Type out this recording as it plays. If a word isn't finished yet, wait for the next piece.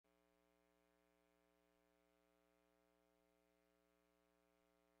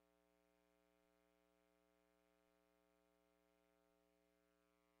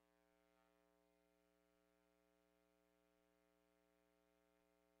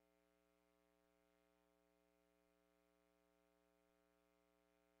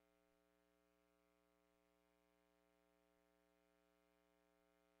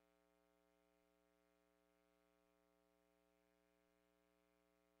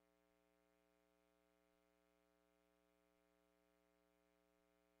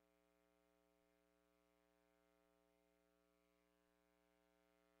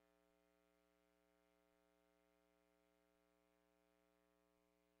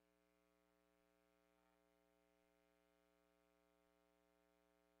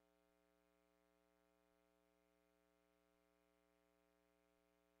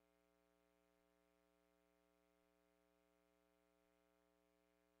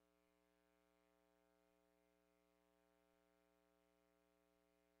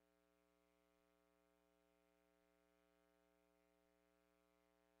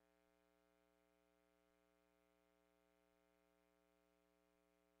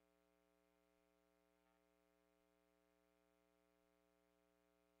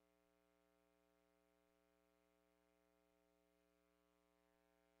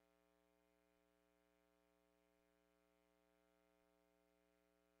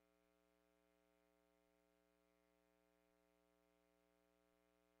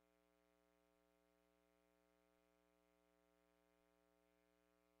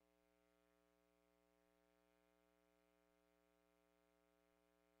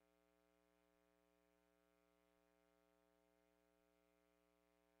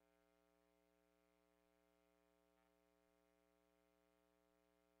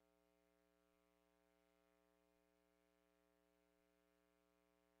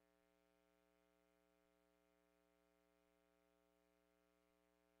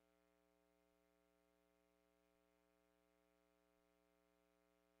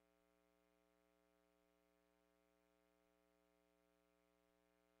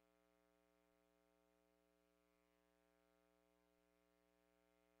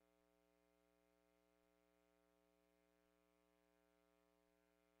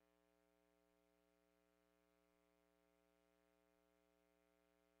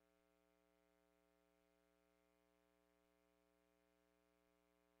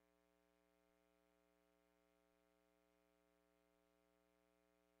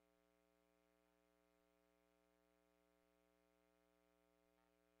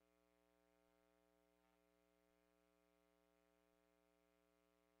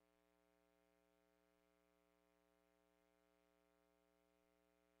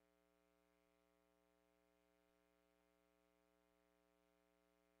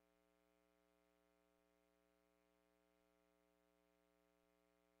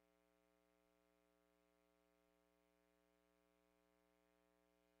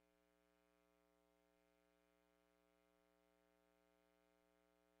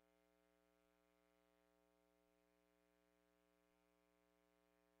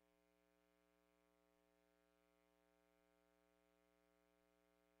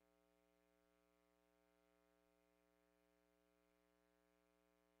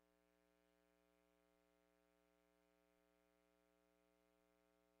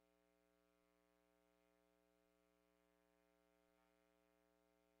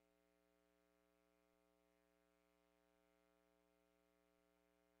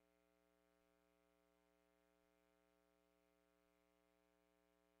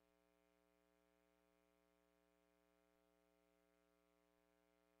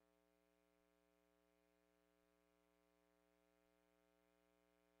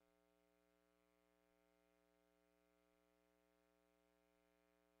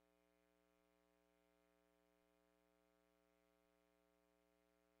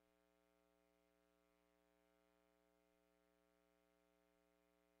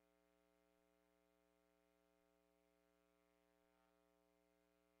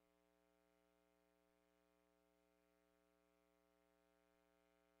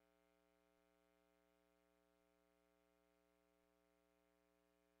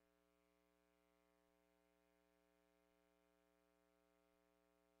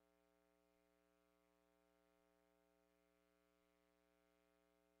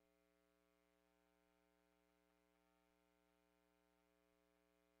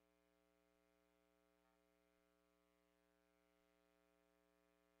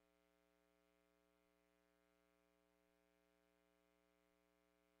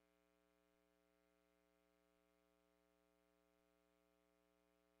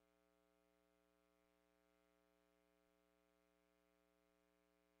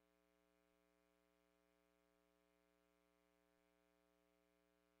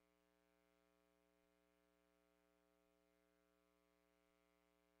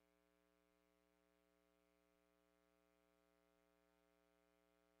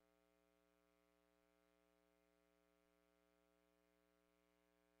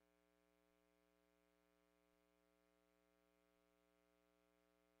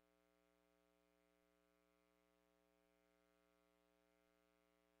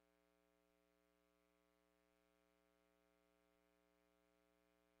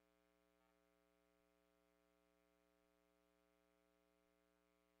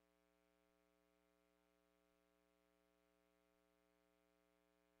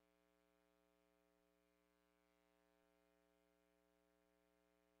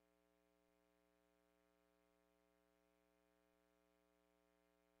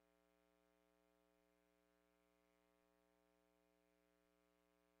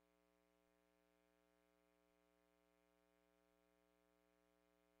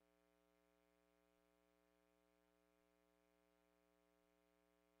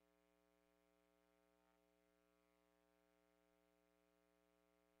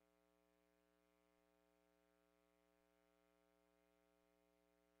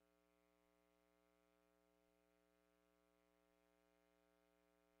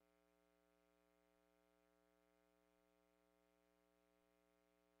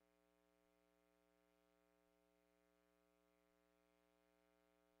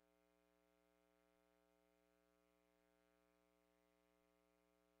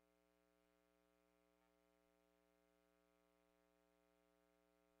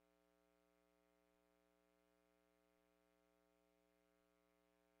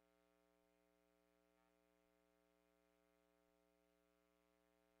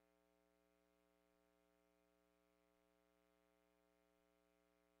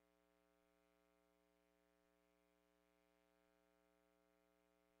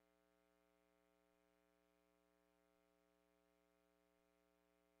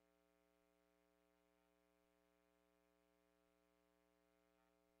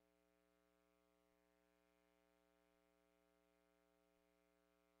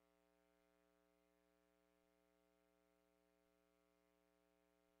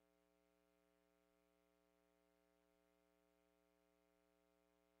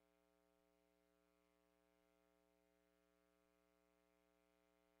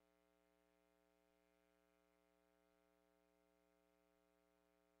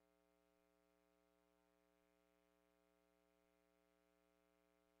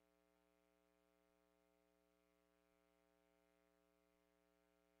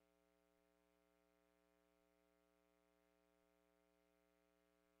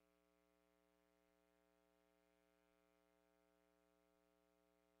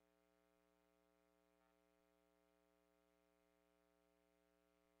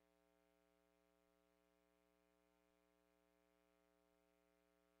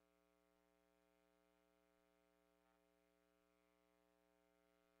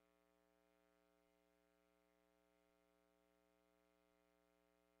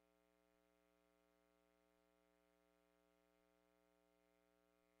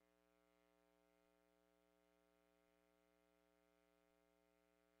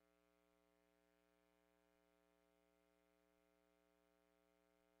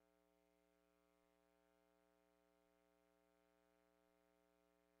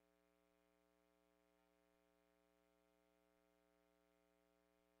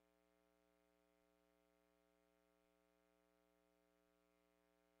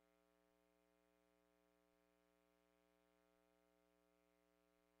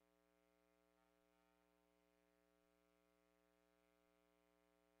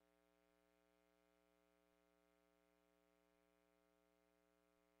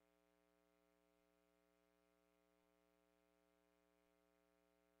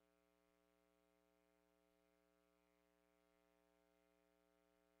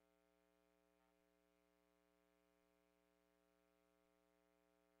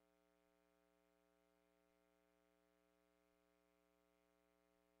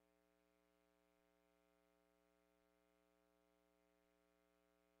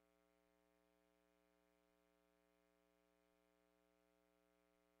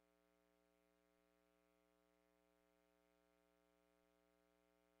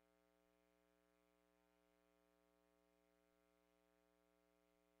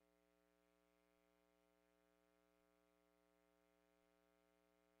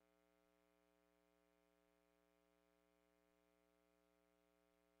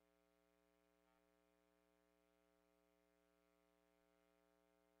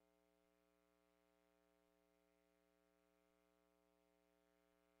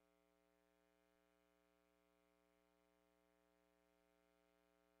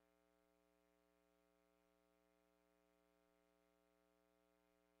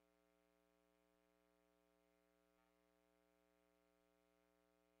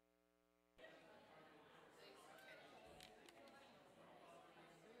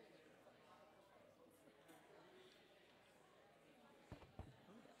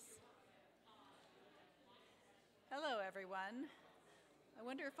Hello, everyone. I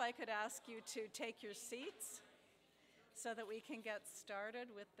wonder if I could ask you to take your seats so that we can get started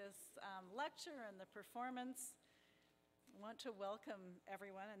with this lecture and the performance. I want to welcome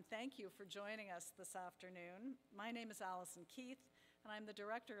everyone and thank you for joining us this afternoon. My name is Allison Keith, and I'm the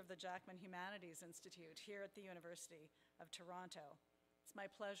director of the Jackman Humanities Institute here at the University of Toronto. It's my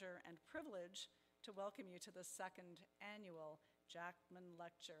pleasure and privilege to welcome you to the second annual Jackman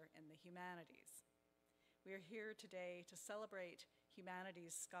Lecture in the Humanities. We are here today to celebrate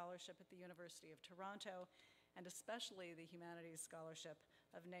humanities scholarship at the University of Toronto, and especially the humanities scholarship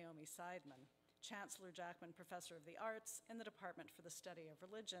of Naomi Seidman, Chancellor Jackman Professor of the Arts in the Department for the Study of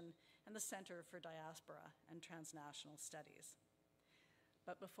Religion and the Center for Diaspora and Transnational Studies.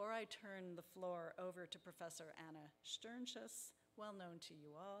 But before I turn the floor over to Professor Anna Sternschus, well known to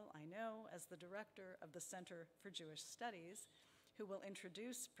you all, I know, as the director of the Center for Jewish Studies, who will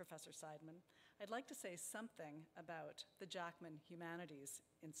introduce Professor Seidman, I'd like to say something about the Jackman Humanities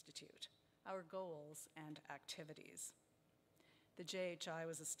Institute, our goals and activities. The JHI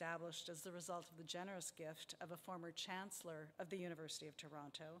was established as the result of the generous gift of a former Chancellor of the University of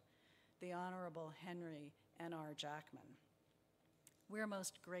Toronto, the Honorable Henry N.R. Jackman. We're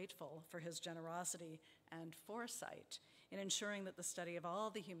most grateful for his generosity and foresight in ensuring that the study of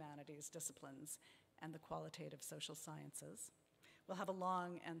all the humanities disciplines and the qualitative social sciences will have a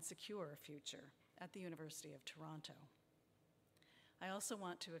long and secure future at the University of Toronto. I also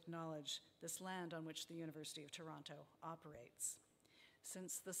want to acknowledge this land on which the University of Toronto operates.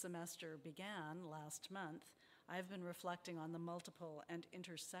 Since the semester began last month, I've been reflecting on the multiple and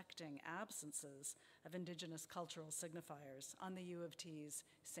intersecting absences of Indigenous cultural signifiers on the U of T's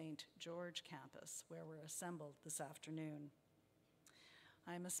St. George campus, where we're assembled this afternoon.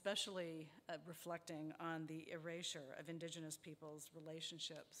 I'm especially reflecting on the erasure of Indigenous peoples'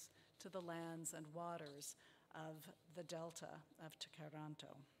 relationships to the lands and waters of the Delta of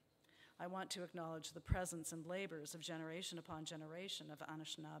Toronto. I want to acknowledge the presence and labors of generation upon generation of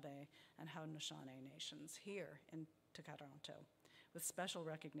Anishinaabe and Haudenosaunee nations here in Toronto, with special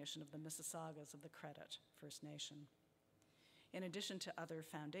recognition of the Mississaugas of the Credit First Nation. In addition to other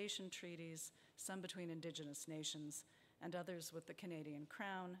foundation treaties, some between Indigenous nations and others with the Canadian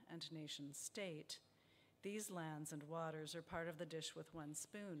Crown and nation state, these lands and waters are part of the Dish with One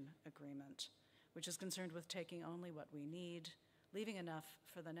Spoon agreement, which is concerned with taking only what we need, leaving enough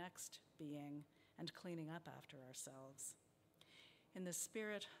for the next being, and cleaning up after ourselves. In this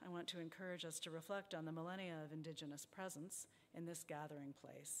spirit, I want to encourage us to reflect on the millennia of Indigenous presence in this gathering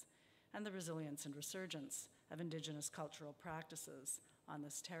place, and the resilience and resurgence of Indigenous cultural practices on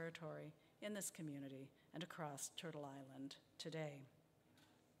this territory, in this community, and across Turtle Island today.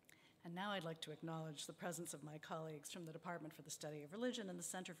 And now I'd like to acknowledge the presence of my colleagues from the Department for the Study of Religion and the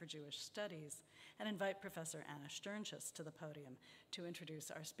Center for Jewish Studies, and invite Professor Anna Sternschus to the podium to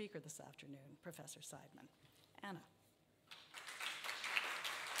introduce our speaker this afternoon, Professor Seidman. Anna.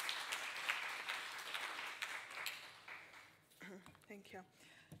 Thank you.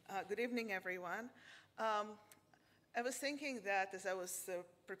 Good evening, everyone. I was thinking that as I was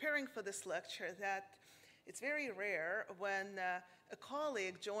preparing for this lecture that it's very rare when a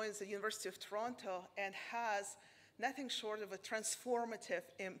colleague joins the University of Toronto and has nothing short of a transformative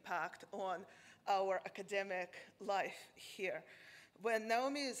impact on our academic life here. When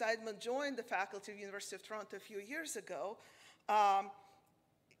Naomi Seidman joined the faculty of the University of Toronto a few years ago,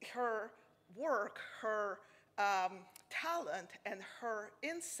 her work, her talent, and her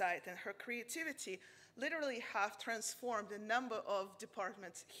insight and her creativity literally have transformed a number of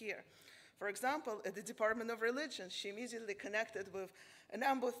departments here. For example, at the Department of Religion, she immediately connected with a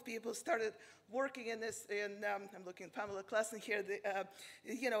number of people, started working in this, I'm looking at Pamela Klassen here,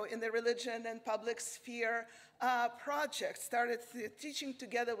 in the religion and public sphere project, started teaching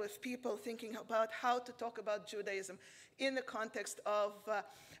together with people, thinking about how to talk about Judaism in the context of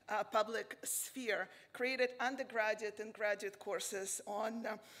public sphere, created undergraduate and graduate courses on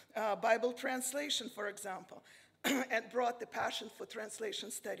Bible translation, for example, and brought the passion for translation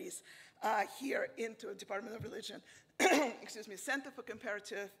studies here into the Department of Religion. Excuse me, Center for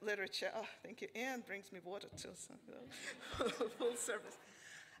Comparative Literature. Oh, thank you. And brings me water too. So, full service.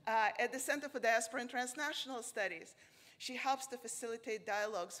 At the Center for Diaspora and Transnational Studies, she helps to facilitate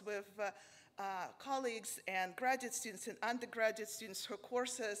dialogues with colleagues and graduate students and undergraduate students. Her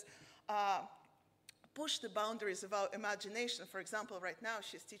courses push the boundaries of our imagination. For example, right now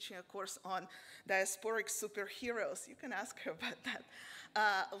she's teaching a course on diasporic superheroes. You can ask her about that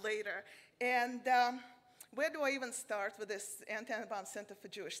later. And where do I even start with this Anne Tannenbaum Center for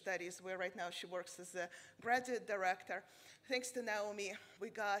Jewish Studies, where right now she works as a graduate director. Thanks to Naomi, we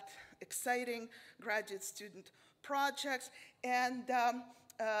got exciting graduate student projects, and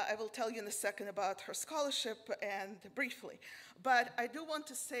I will tell you in a second about her scholarship and briefly. But I do want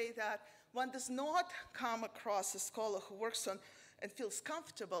to say that one does not come across a scholar who works on and feels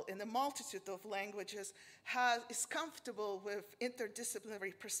comfortable in a multitude of languages, is comfortable with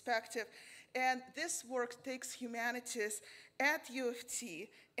interdisciplinary perspective, and this work takes humanities at U of T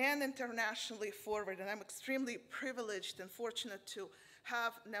and internationally forward, and I'm extremely privileged and fortunate to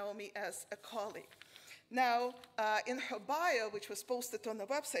have Naomi as a colleague. Now, in her bio, which was posted on the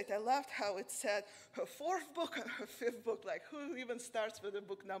website, I loved how it said her 4th book and her 5th book, like who even starts with a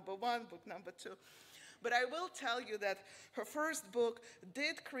book number 1, book number 2? But I will tell you that her first book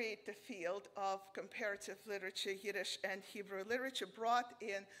did create the field of comparative literature, Yiddish and Hebrew literature, brought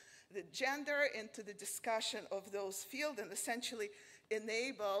in the gender into the discussion of those fields, and essentially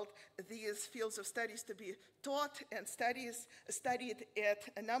enabled these fields of studies to be taught and studied at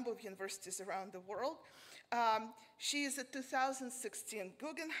a number of universities around the world. She is a 2016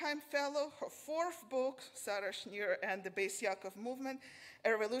 Guggenheim Fellow. Her 4th book, Sarah Schenirer and the Bais Yaakov Movement,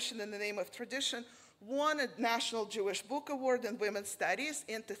 A Revolution in the Name of Tradition, won a National Jewish Book Award in Women's Studies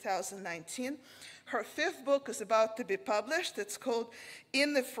in 2019. Her 5th book is about to be published. It's called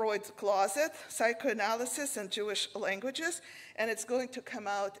In the Freud Closet, Psychoanalysis and Jewish Languages, and it's going to come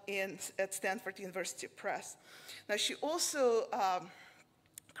out at Stanford University Press. Now, she also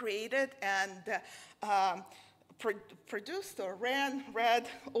created and produced or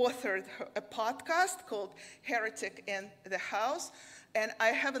authored a podcast called Heretic in the House. And I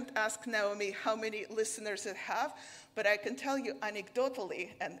haven't asked Naomi how many listeners it have, but I can tell you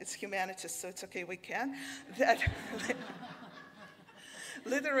anecdotally, and it's humanities, so it's okay, we can, that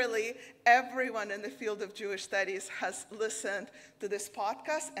literally everyone in the field of Jewish studies has listened to this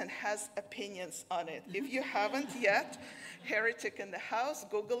podcast and has opinions on it. If you haven't yet, Heretic in the House,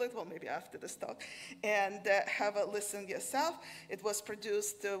 Google it, well, maybe after this talk, and have a listen yourself. It was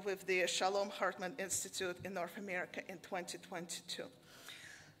produced with the Shalom Hartman Institute in North America in 2022.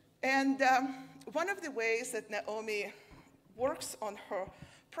 And one of the ways that Naomi works on her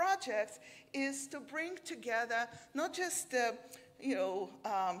projects is to bring together not just,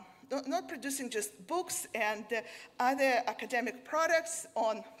 not producing just books and other academic products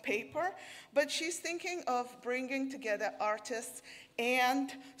on paper, but she's thinking of bringing together artists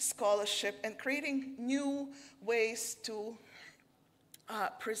and scholarship and creating new ways to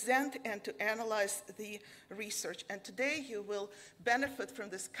present and to analyze the research. And today you will benefit from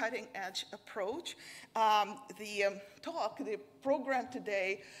this cutting-edge approach. The program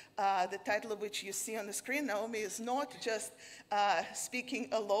today, the title of which you see on the screen, Naomi is not just speaking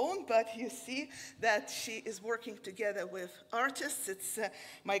alone, but you see that she is working together with artists. It's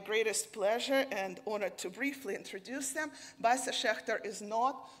my greatest pleasure and honor to briefly introduce them. Bais Yaakov is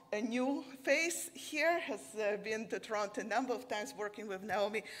not a new face here, has been to Toronto a number of times working with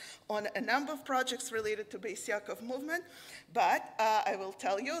Naomi on a number of projects related to Bais Yaakov movement. But I will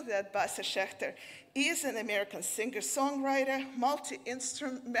tell you that Bais Yaakov is an American singer-songwriter,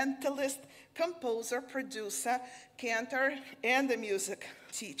 multi-instrumentalist, composer, producer, cantor, and a music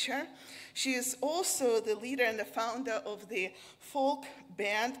teacher. She is also the leader and the founder of the folk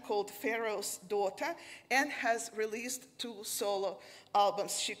band called Pharaoh's Daughter and has released 2 solo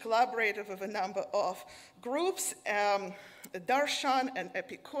albums. She collaborated with a number of groups, Darshan and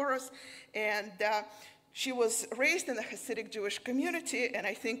Epicurus, and she was raised in a Hasidic Jewish community, and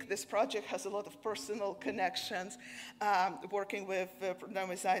I think this project has a lot of personal connections, working with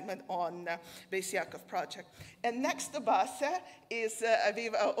Naomi Seidman on Bais Yaakov project. And next to Basa is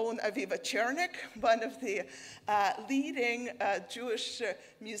our own Aviva Chernik, one of the leading Jewish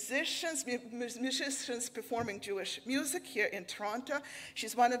musicians performing Jewish music here in Toronto.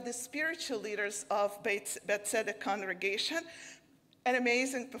 She's one of the spiritual leaders of Beit Tzedek congregation, an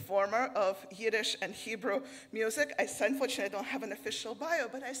amazing performer of Yiddish and Hebrew music. Unfortunately, I don't have an official bio,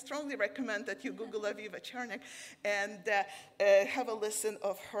 but I strongly recommend that you Google Aviva Chernik and have a listen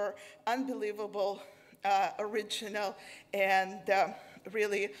of her unbelievable, original, and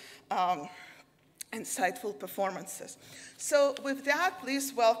really insightful performances. So with that,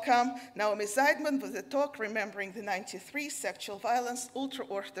 please welcome Naomi Seidman with the talk, Remembering the 93 Sexual Violence,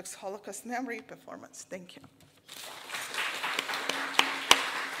 Ultra-Orthodox Holocaust Memory performance. Thank you.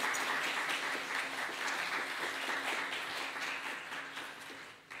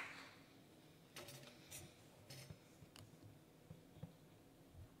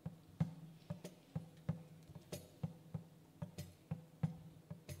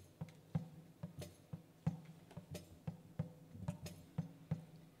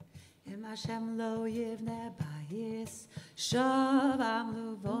 Hashem lo yivne Bais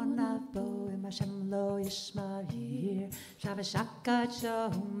Shalom Luvonavo Im Hashem Lo Yishmarir Shavashaka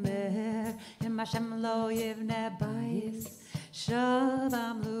Shomer Im Hashem Lo Yivne Bais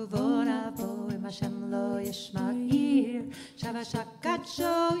Shalom Luvonavo Im Hashem Lo Yishmarir Shavashaka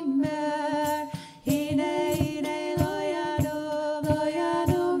Shomer Hine Hine Lo Yanu Lo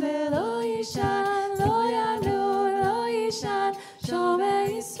Yanu Velo Yishan Lo Yanu Lo Yishan Shomer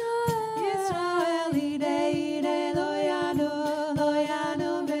Yisrael Yisrael Hine Hine Lo Yanu Lo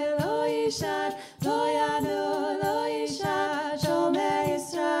Yanu Velo Yishan Lo Yanu Lo Yishan Shomer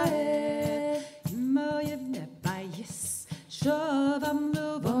Yisrael Imo Yivne Bais Shalom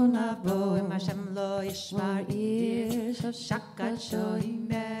Luvonavo Im Hashem Lo Yishmarir Shakat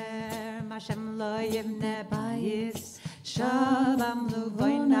Shomer Hashem Lo Yivne Bais Shalom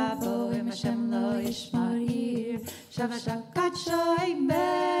Luvonavo Im Hashem Lo Yishmarir Shakat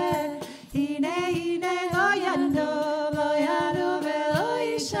Shomer Hine Hine Lo Yanu Lo Yanu Velo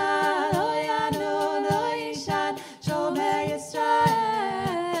Yishan Lo Yanu Lo Yishan Shomer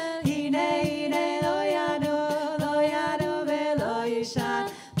Yisrael Hine Hine Lo Yanu Lo Yanu Velo Yishan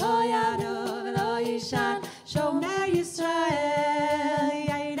Lo Yanu Velo Yishan Shomer Yisrael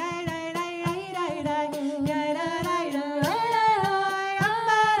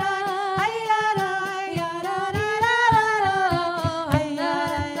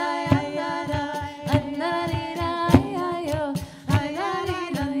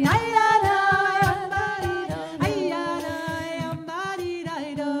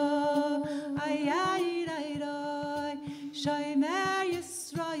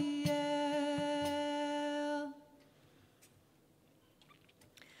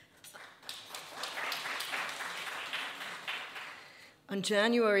On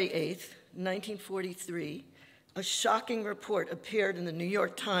January 8th, 1943, a shocking report appeared in the New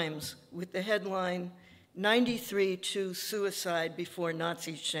York Times with the headline, 93 choose suicide before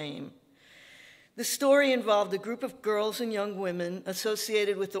Nazi shame. The story involved a group of girls and young women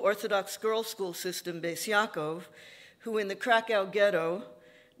associated with the Orthodox girls' school system, Bais Yaakov, who in the Krakow ghetto,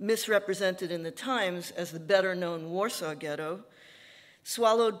 misrepresented in the Times as the better-known Warsaw ghetto,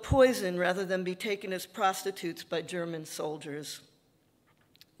 swallowed poison rather than be taken as prostitutes by German soldiers.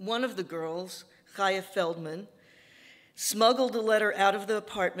 One of the girls, Chaya Feldman, smuggled a letter out of the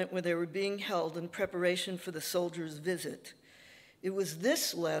apartment where they were being held in preparation for the soldiers' visit. It was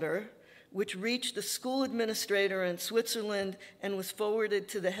this letter which reached the school administrator in Switzerland and was forwarded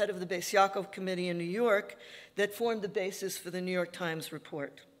to the head of the Bais Yaakov Committee in New York that formed the basis for the New York Times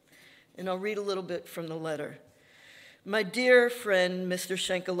report. And I'll read a little bit from the letter. My dear friend, Mr.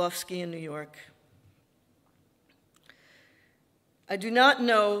 Shenkelovsky in New York, I do not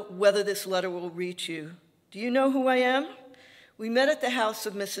know whether this letter will reach you. Do you know who I am? We met at the house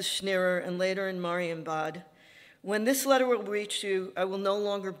of Mrs. Schenirer and later in Marienbad. When this letter will reach you, I will no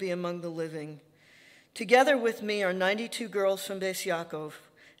longer be among the living. Together with me are 92 girls from Bais Yaakov.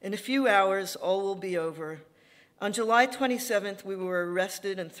 In a few hours, all will be over. On July 27th, we were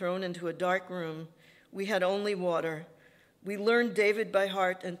arrested and thrown into a dark room. We had only water. We learned David by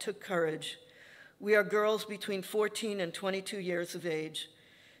heart and took courage. We are girls between 14 and 22 years of age.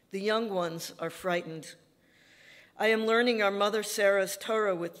 The young ones are frightened. I am learning our mother Sarah's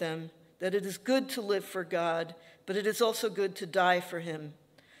Torah with them, that it is good to live for God, but it is also good to die for him.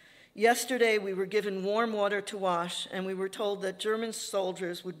 Yesterday, we were given warm water to wash, and we were told that German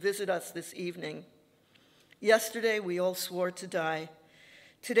soldiers would visit us this evening. Yesterday, we all swore to die.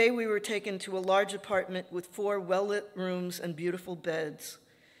 Today, we were taken to a large apartment with 4 well-lit rooms and beautiful beds.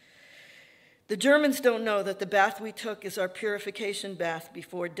 The Germans don't know that the bath we took is our purification bath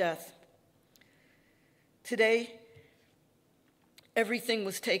before death. Today, everything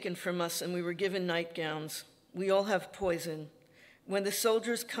was taken from us and we were given nightgowns. We all have poison. When the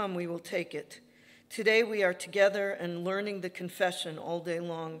soldiers come, we will take it. Today we are together and learning the confession all day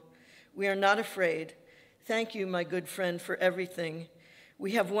long. We are not afraid. Thank you, my good friend, for everything.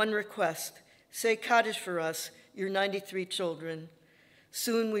 We have one request. Say Kaddish for us, your 93 children.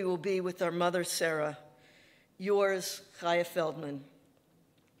 Soon we will be with our mother, Sarah. Yours, Chaya Feldman.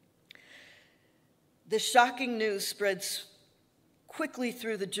 The shocking news spreads quickly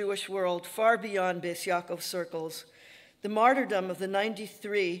through the Jewish world, far beyond Bais Yaakov circles. The martyrdom of the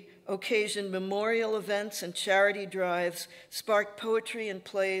 93 occasioned memorial events and charity drives, sparked poetry and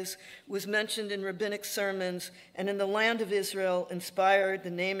plays, was mentioned in rabbinic sermons, and in the land of Israel inspired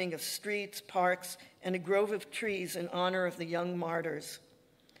the naming of streets, parks, and a grove of trees in honor of the young martyrs.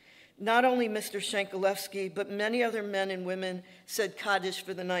 Not only Mr. Shenkelovsky, but many other men and women said Kaddish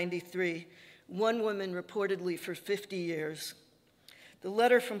for the 93, one woman reportedly for 50 years. The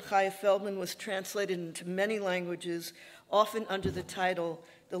letter from Chaya Feldman was translated into many languages, often under the title,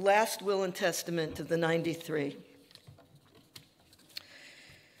 The Last Will and Testament of the 93.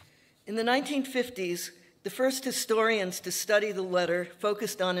 In the 1950s, the first historians to study the letter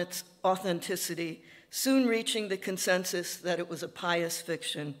focused on its authenticity, soon reaching the consensus that it was a pious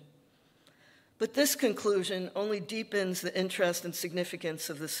fiction. But this conclusion only deepens the interest and significance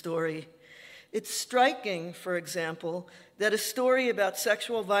of the story. It's striking, for example, that a story about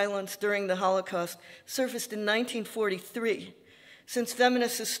sexual violence during the Holocaust surfaced in 1943, since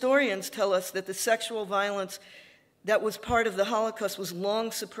feminist historians tell us that the sexual violence that was part of the Holocaust was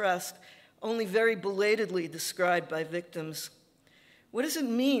long suppressed, only very belatedly described by victims. What does it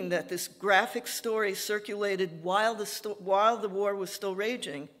mean that this graphic story circulated while the war was still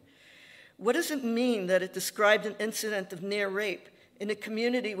raging? What does it mean that it described an incident of near rape in a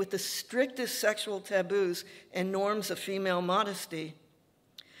community with the strictest sexual taboos and norms of female modesty?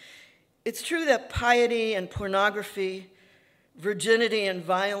 It's true that piety and pornography, virginity and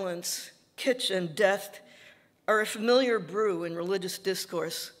violence, kitsch and death are a familiar brew in religious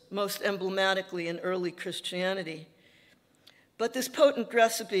discourse, most emblematically in early Christianity. But this potent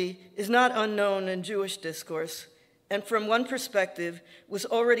recipe is not unknown in Jewish discourse, and from one perspective was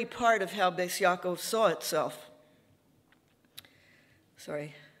already part of how Bais Yaakov saw itself.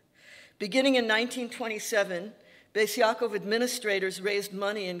 Beginning in 1927, Bais Yaakov administrators raised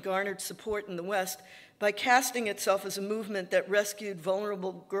money and garnered support in the West by casting itself as a movement that rescued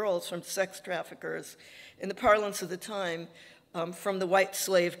vulnerable girls from sex traffickers, in the parlance of the time, from the white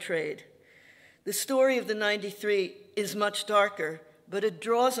slave trade. The story of the 93 is much darker, but it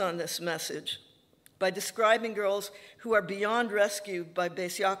draws on this message by describing girls who are beyond rescue by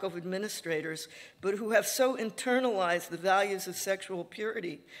Bais Yaakov administrators, but who have so internalized the values of sexual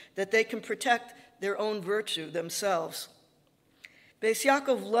purity that they can protect their own virtue themselves. Bais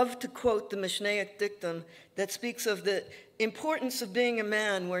Yaakov loved to quote the Mishnaic dictum that speaks of the importance of being a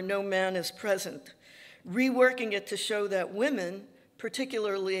man where no man is present, reworking it to show that women,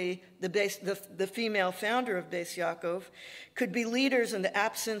 particularly the female founder of Bais Yaakov, could be leaders in the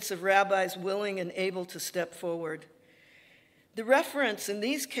absence of rabbis willing and able to step forward. The reference in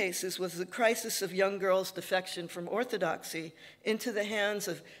these cases was the crisis of young girls' defection from orthodoxy into the hands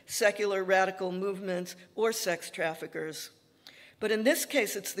of secular radical movements or sex traffickers. But in this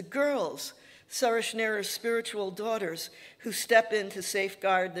case, it's the girls, Sarah Schenirer spiritual daughters, who step in to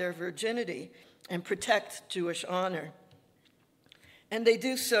safeguard their virginity and protect Jewish honor. And they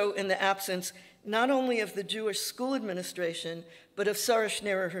do so in the absence not only of the Jewish school administration, but of Sarah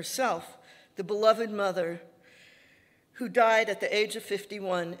Schenirer herself, the beloved mother who died at the age of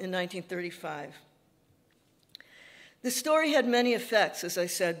 51 in 1935. The story had many effects, as I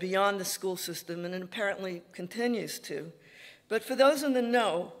said, beyond the school system, and it apparently continues to. But for those in the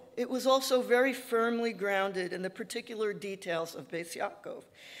know, it was also very firmly grounded in the particular details of Bais Yaakov.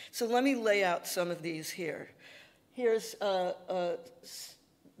 So let me lay out some of these here. Here's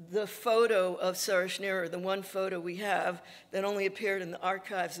the photo of Sarah Schenirer, the one photo we have that only appeared in the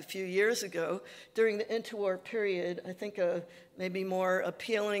archives a few years ago. During the interwar period, I think a maybe more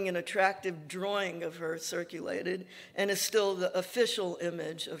appealing and attractive drawing of her circulated, and is still the official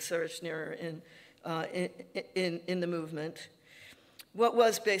image of Sarah Schenirer in the movement. What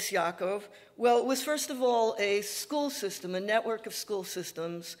was Bais Yaakov? Well, it was first of all a school system, a network of school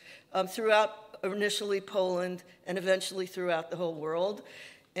systems throughout initially Poland and eventually throughout the whole world.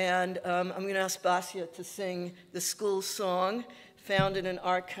 And I'm going to ask Basia to sing the school song found in an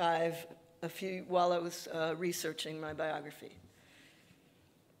archive while I was researching my biography.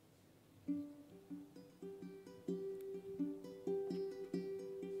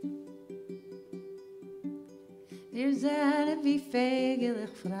 Wir sind wie fegelig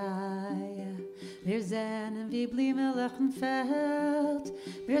frei, wir sind wie blimelig im Feld,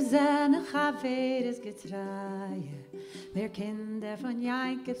 wir sind Chaveres getreie, wir Kinder von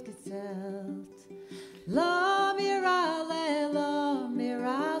Jankes gezählt. Lo mir alle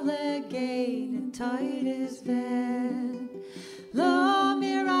gehen in teures Weg. Lo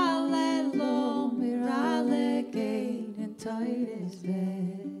mir alle gehen in teures Weg.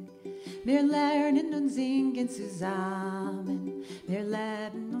 Wir lernen und singen zusammen, wir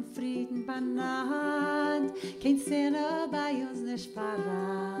leben und Frieden beieinander, kein Sinne bei uns nicht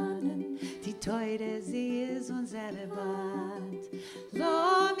verraten, die Teure, sie ist unsere Band.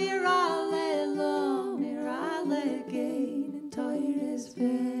 Lo mir alle gehen in teures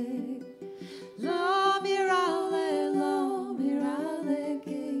Weg. Lo mir alle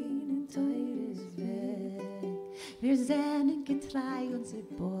gehen in teures Weg. Wir sind getreu unsere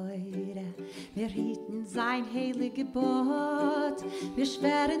Beute, wir hielten sein heilige Gebot. Wir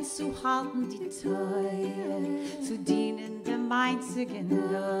schweren zu halten die Treue, zu dienen dem einzigen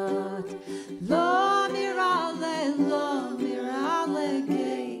Gott. Lo mir alle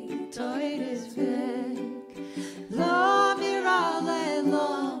gehen, teures Weg. Lo mir alle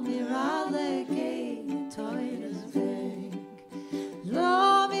gehen, teures Weg.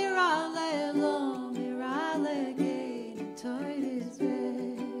 Lo mir alle gehen, teures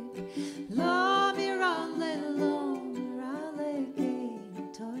Weg. Lo mir alle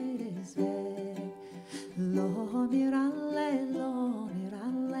gehen, teures Weg. Lo mir alle, lo mir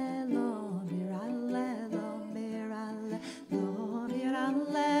alle, lo mir alle, lo mir alle, lo mir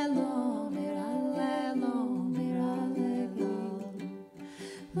alle, lo mir alle, lo mir alle,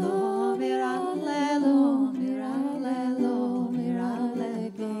 lo mir alle, lo mir alle, lo mir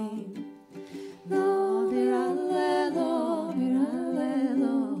alle gehen. Lo mir alle, lo mir alle,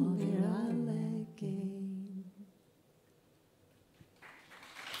 lo mir alle gehen.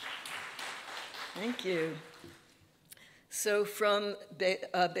 Thank you. So from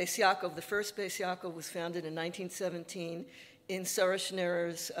Bais Yaakov, the first Bais Yaakov was founded in 1917 in Sarah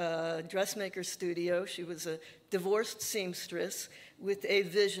Scheniner's dressmaker studio. She was a divorced seamstress with a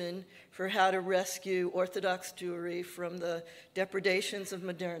vision for how to rescue Orthodox Jewry from the depredations of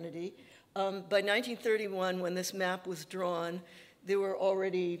modernity. By 1931, when this map was drawn, there were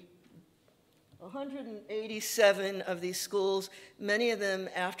already 187 of these schools, many of them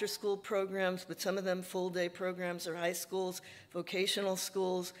after-school programs, but some of them full-day programs or high schools, vocational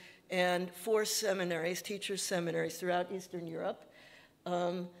schools, and 4 seminaries, teachers' seminaries throughout Eastern Europe.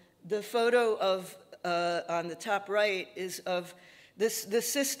 The photo of on the top right is of this. The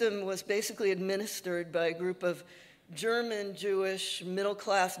system was basically administered by a group of German Jewish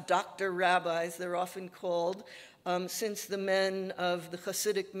middle-class doctor rabbis, they're often called, since the men of the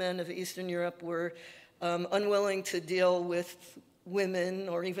Hasidic men of Eastern Europe were unwilling to deal with women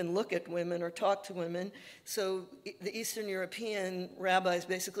or even look at women or talk to women. So the Eastern European rabbis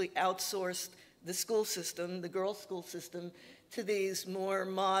basically outsourced the school system, the girls' school system, to these more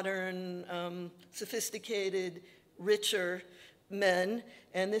modern, sophisticated, richer men.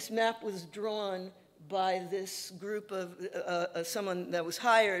 And this map was drawn by this group of, someone that was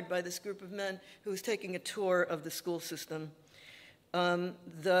hired by this group of men who was taking a tour of the school system.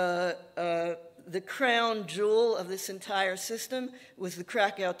 The crown jewel of this entire system was the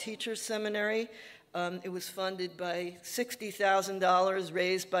Krakow Teachers Seminary. It was funded by $60,000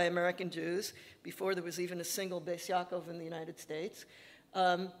 raised by American Jews before there was even a single Bais Yaakov in the United States.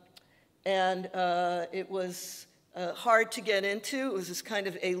 It was hard to get into. It was this kind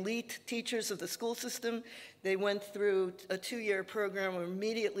of elite teachers of the school system. They went through a 2-year program, were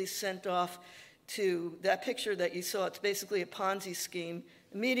immediately sent off to that picture that you saw. It's basically a Ponzi scheme,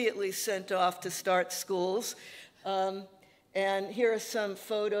 immediately sent off to start schools. And here are some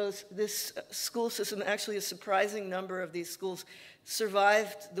photos. This school system, actually a surprising number of these schools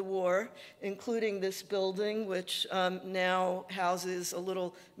survived the war, including this building, which now houses a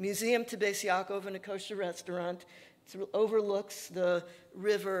little museum to Bais Yaakov and a kosher restaurant. It overlooks the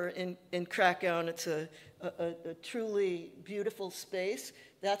river in Krakow, and it's a truly beautiful space.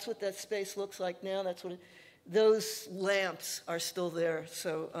 That's what that space looks like now. That's what those lamps are still there.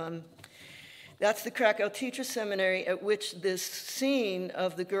 So that's the Krakow Teacher Seminary, at which this scene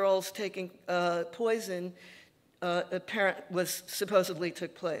of the girls taking poison was supposedly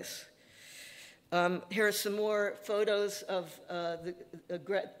took place. Here are some more photos of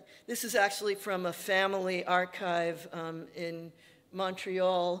this is actually from a family archive in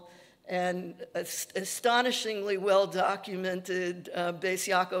Montreal, and astonishingly well-documented Bais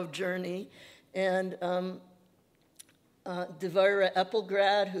Yaakov journey. And Devira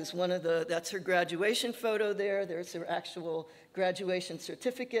Eppelgrad, who's one of that's her graduation photo there. There's her actual graduation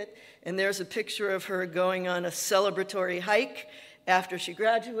certificate. And there's a picture of her going on a celebratory hike after she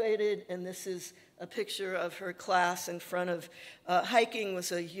graduated. And this is a picture of her class in front of hiking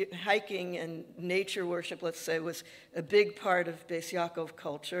and nature worship, let's say, was a big part of Bais Yaakov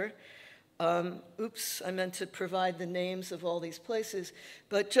culture. Oops, I meant to provide the names of all these places.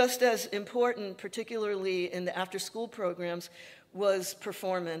 But just as important, particularly in the after-school programs, was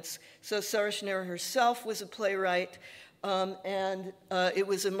performance. So Sarah Schenirer herself was a playwright, and it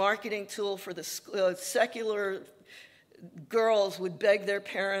was a marketing tool for the secular girls would beg their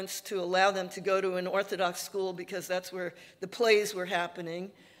parents to allow them to go to an Orthodox school because that's where the plays were happening.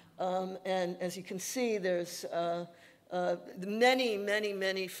 And as you can see, there's many, many,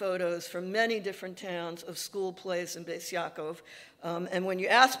 many photos from many different towns of school plays in Bais Yaakov. And when you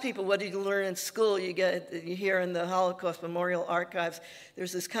ask people, what did you learn in school, you hear in the Holocaust Memorial Archives,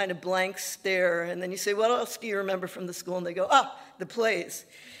 there's this kind of blank stare, and then you say, what else do you remember from the school? And they go, the plays.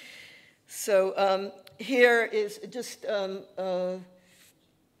 So here is just,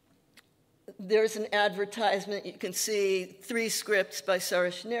 there's an advertisement. You can see 3 scripts by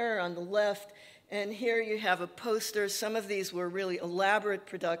Sarah Schenirer on the left, and here you have a poster. Some of these were really elaborate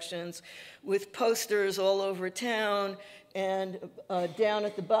productions with posters all over town, and down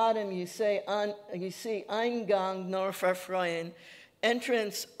at the bottom you see Eingang nur für Frauen,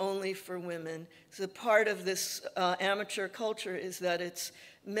 entrance only for women. So part of this amateur culture is that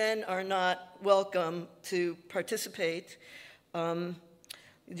men are not welcome to participate.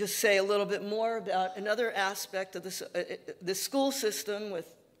 Just say a little bit more about another aspect of the school system,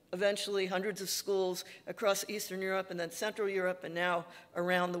 with eventually hundreds of schools across Eastern Europe and then Central Europe and now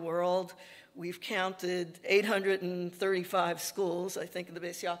around the world. We've counted 835 schools, I think, in the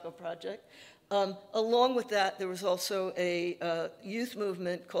Bais Yaakov project. Along with that, there was also a youth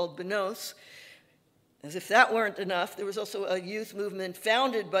movement called Benos. As if that weren't enough, there was also a youth movement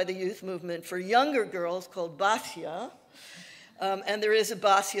founded by the youth movement for younger girls called Bais Yaakov. And there is a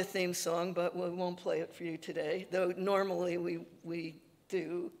Bais Yaakov theme song, but we won't play it for you today, though normally we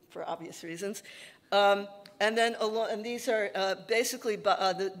do for obvious reasons. And these are basically,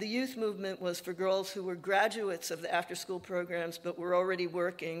 the youth movement was for girls who were graduates of the after-school programs but were already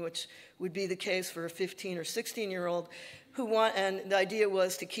working, which would be the case for a 15 or 16-year-old, and the idea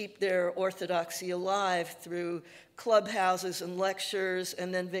was to keep their orthodoxy alive through clubhouses and lectures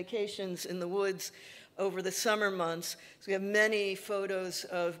and then vacations in the woods over the summer months. So we have many photos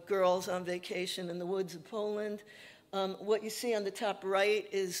of girls on vacation in the woods of Poland. What you see on the top right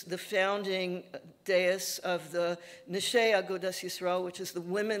is the founding dais of the Neshei Agudas Yisrael, which is the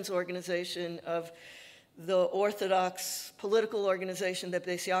women's organization of the Orthodox political organization that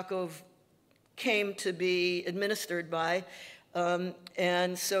Bais Yaakov came to be administered by.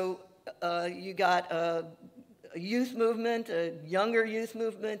 And so you got a youth movement, a younger youth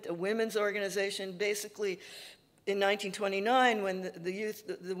movement, a women's organization. Basically, in 1929, when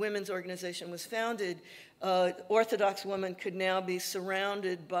the women's organization was founded, Orthodox women could now be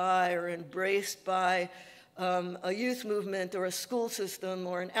surrounded by or embraced by a youth movement or a school system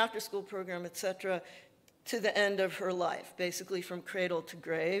or an after-school program, etc., to the end of her life, basically from cradle to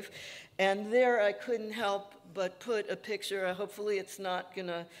grave. And there I couldn't help but put a picture. Hopefully it's not going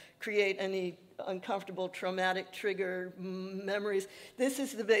to create any uncomfortable traumatic trigger memories. This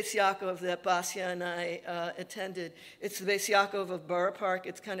is the Bais Yaakov that Basia and I attended. It's the Bais Yaakov of Borough Park.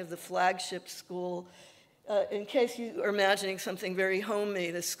 It's kind of the flagship school. In case you are imagining something very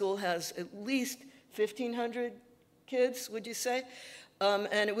homey, the school has at least 1,500 kids, would you say?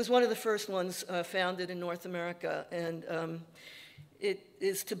 And it was one of the first ones founded in North America, and it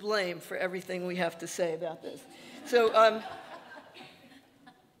is to blame for everything we have to say about this. So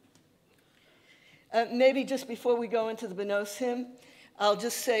maybe just before we go into the Benos hymn, I'll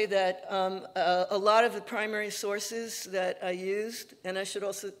just say that a lot of the primary sources that I used, and I should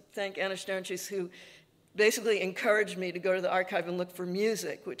also thank Anna Sternschus, who basically encouraged me to go to the archive and look for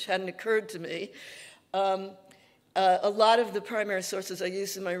music, which hadn't occurred to me. A lot of the primary sources I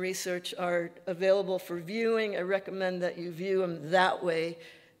used in my research are available for viewing. I recommend that you view them that way.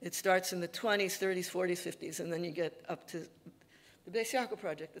 It starts in the 20s, 30s, 40s, 50s, and then you get up to the Bais Yaakov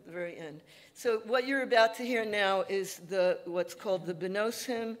project at the very end. So what you're about to hear now is what's called the Benos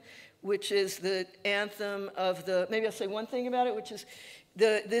hymn, which is the anthem of the, maybe I'll say one thing about it, which is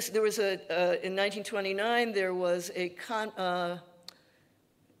there was in 1929, there was a,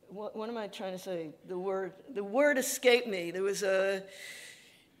 what am I trying to say? The word escaped me. There was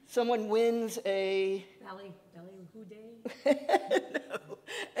someone wins a... Valley Who Day? No.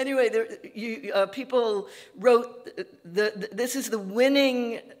 Anyway, people wrote, this is the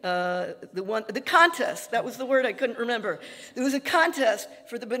winning, the contest. That was the word I couldn't remember. There was a contest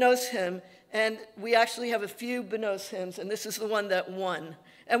for the Benos hymn, and we actually have a few Benos hymns, and this is the one that won.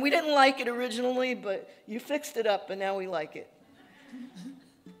 And we didn't like it originally, but you fixed it up, and now we like it.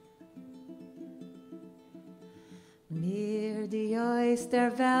 Mir die Eis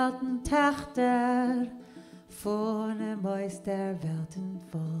der Welten Tächter, von dem Eis der Welten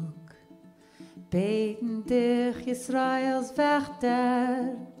Volk, beten dich Israels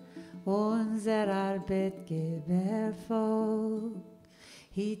Wächter, unser Arbeitgeber Volk.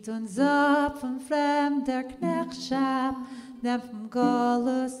 Hiet uns ab von fremder Knechtschaft, nimm vom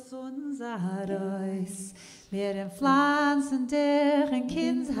Golus unser Eis. Wir entpflanzen dich in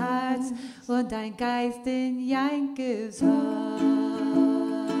Kindsherz und dein Geist in Jankes Haus.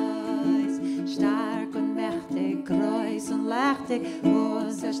 Stark und mächtig, groß und lächtig,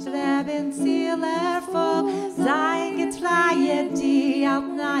 unser Streben Ziel Erfolg. Sei getreue, die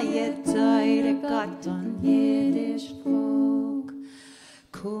altneue, teure Gott und jüdisch Volk.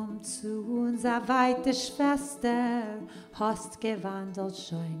 Komm zu uns, a weite Schwester, hast gewandelt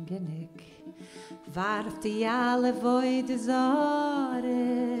schon genick. Warf die alle Woide Sores,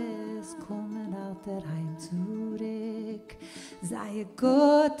 kommen alter heim zurück. Sei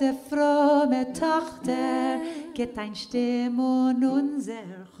gute, fromme Tochter, geht ein Stimm und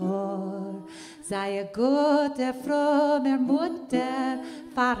unser Chor. Sei gute, fromme Mutter,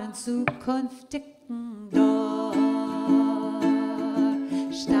 fahren zukünftigen Dor.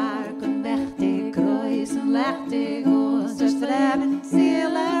 Stark und mächtig, groß und lächtig, unser Streben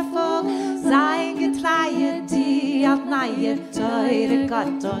Ziel Erfolg. Sei getreue, die altneue, teure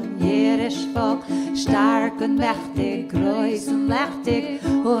Gott und jüdisch Volk. Stark und mächtig, groß und lächtig,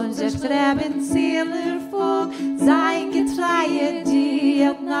 unser Streben Ziel Erfolg. Sei getreue, die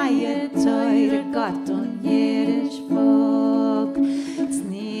altneue, teure Gott und jüdisch Volk.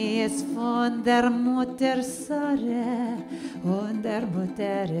 Znie ist von der Mutter Sorge und der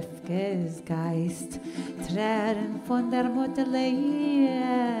Mutter Rivkes Geist. Tränen von der Mutter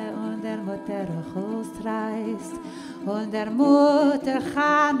Leie und der Mutter Rachels reist. Und der Mutter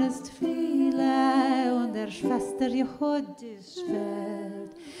Chan ist viele und der Schwester Jehud ist schwer.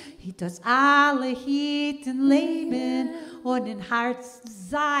 Hit uns alle hieten leben und in Herz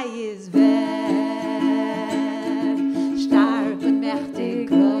sei es wert. Stark und mächtig,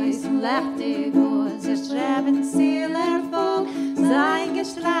 groß und lächtig, unser Streben Ziel Erfolg. Sein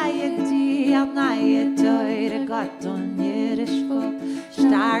Geschrei, die altneue, teure Gott und jüdisch Volk.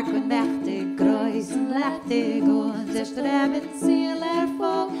 Stark und mächtig, groß und lächtig, unser Streben Ziel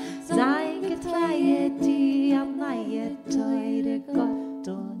Erfolg. Sein Getreue, die altneue, teure Gott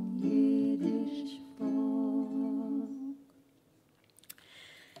und jüdisch Volk.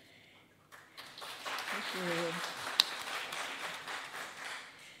 Thank you.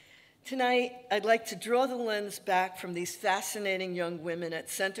 Tonight, I'd like to draw the lens back from these fascinating young women at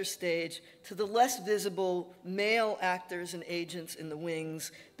center stage to the less visible male actors and agents in the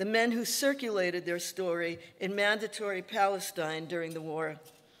wings, the men who circulated their story in mandatory Palestine during the war.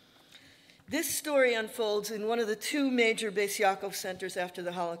 This story unfolds in one of the two major Bais Yaakov centers after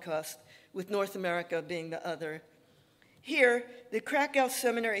the Holocaust, with North America being the other. Here, the Krakow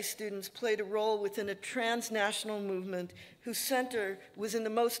seminary students played a role within a transnational movement whose center was in the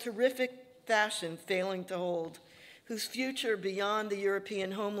most horrific fashion failing to hold, whose future beyond the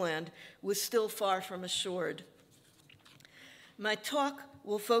European homeland was still far from assured. My talk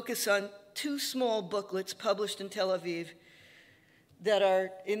will focus on two small booklets published in Tel Aviv that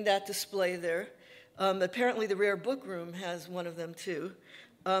are in that display there. Apparently the Rare Book Room has one of them too.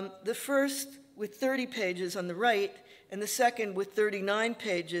 The first with 30 pages on the right, and the second with 39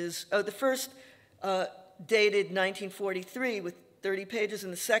 pages. The first dated 1943 with 30 pages,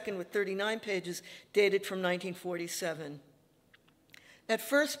 and the second with 39 pages dated from 1947. At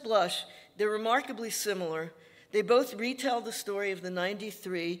first blush, they're remarkably similar. They both retell the story of the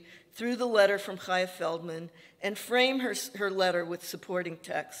 93 through the letter from Chaya Feldman and frame her letter with supporting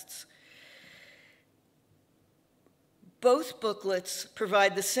texts. Both booklets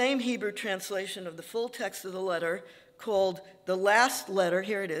provide the same Hebrew translation of the full text of the letter, called The Last Letter,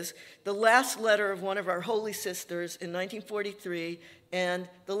 here it is, The Last Letter of One of Our Holy Sisters in 1943, and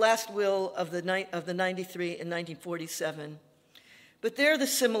The Last Will of the 93 in 1947. But there the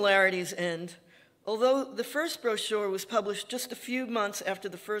similarities end. Although the first brochure was published just a few months after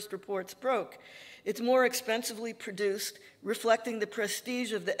the first reports broke, it's more expensively produced, reflecting the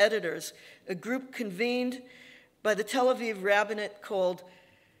prestige of the editors, a group convened by the Tel Aviv rabbinate called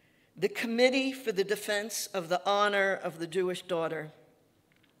the Committee for the Defense of the Honor of the Jewish Daughter.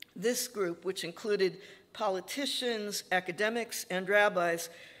 This group, which included politicians, academics, and rabbis,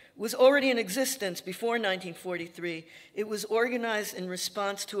 was already in existence before 1943. It was organized in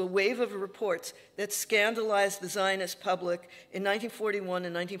response to a wave of reports that scandalized the Zionist public in 1941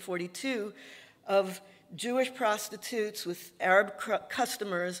 and 1942 of Jewish prostitutes with Arab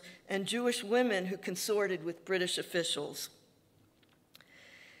customers and Jewish women who consorted with British officials.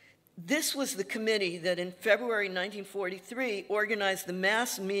 This was the committee that in February 1943 organized the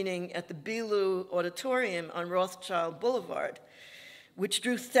mass meeting at the Bilu Auditorium on Rothschild Boulevard, which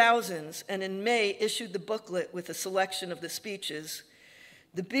drew thousands, and in May issued the booklet with a selection of the speeches.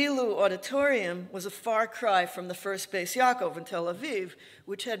 The Bilu Auditorium was a far cry from the first Bais Yaakov in Tel Aviv,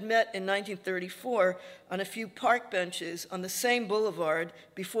 which had met in 1934 on a few park benches on the same boulevard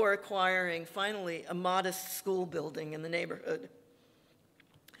before acquiring, finally, a modest school building in the neighborhood.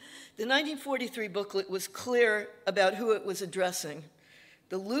 The 1943 booklet was clear about who it was addressing.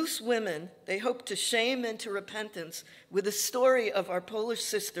 The loose women they hoped to shame into repentance with the story of our Polish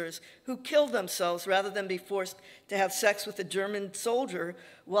sisters who killed themselves rather than be forced to have sex with a German soldier,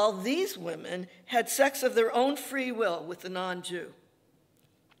 while these women had sex of their own free will with the non-Jew.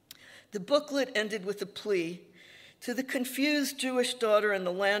 The booklet ended with a plea to the confused Jewish daughter in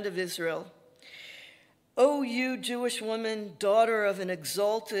the land of Israel. O you Jewish woman, daughter of an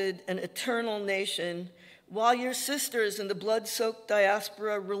exalted and eternal nation, while your sisters in the blood-soaked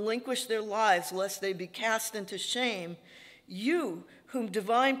diaspora relinquish their lives lest they be cast into shame, you, whom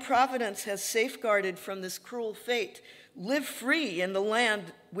divine providence has safeguarded from this cruel fate, live free in the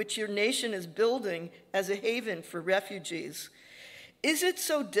land which your nation is building as a haven for refugees. Is it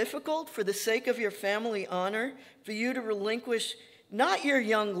so difficult for the sake of your family honor for you to relinquish not your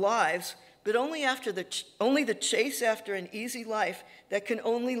young lives, but only the chase after an easy life that can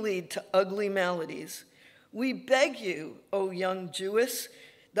only lead to ugly maladies? We beg you, O young Jewess,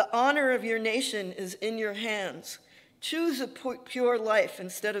 the honor of your nation is in your hands. Choose a pure life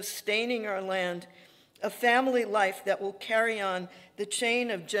instead of staining our land, a family life that will carry on the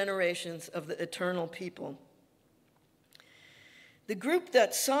chain of generations of the eternal people. The group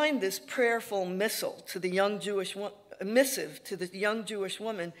that signed this prayerful missive to the young Jewish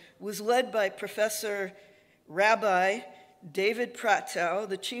woman was led by Professor Rabbi David Prattau,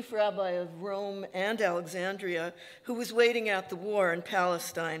 the chief rabbi of Rome and Alexandria, who was waiting out the war in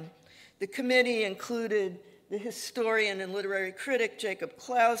Palestine. The committee included the historian and literary critic Jacob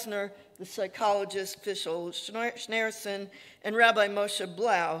Klausner, the psychologist Fischl Schneerson, and Rabbi Moshe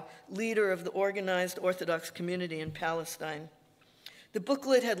Blau, leader of the organized Orthodox community in Palestine. The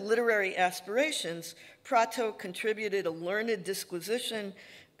booklet had literary aspirations. Prato contributed a learned disquisition,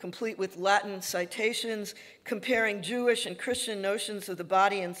 complete with Latin citations, comparing Jewish and Christian notions of the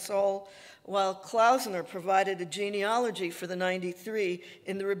body and soul, while Klausner provided a genealogy for the 93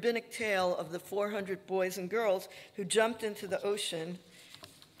 in the rabbinic tale of the 400 boys and girls who jumped into the ocean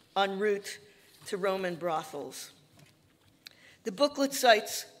en route to Roman brothels. The booklet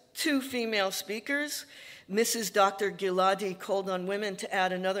cites 2 female speakers. Mrs. Dr. Giladi called on women to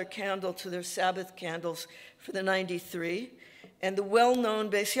add another candle to their Sabbath candles for the 93. And the well-known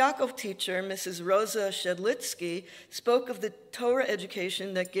Bais Yaakov teacher, Mrs. Rosa Shedlitsky, spoke of the Torah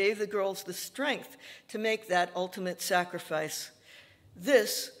education that gave the girls the strength to make that ultimate sacrifice.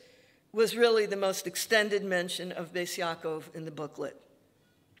 This was really the most extended mention of Bais Yaakov in the booklet.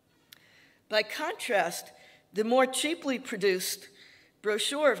 By contrast, the more cheaply produced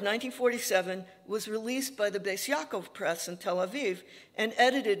brochure of 1947 was released by the Bais Yaakov Press in Tel Aviv and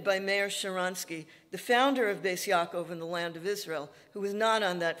edited by Meir Sharansky, the founder of Bais Yaakov in the land of Israel, who was not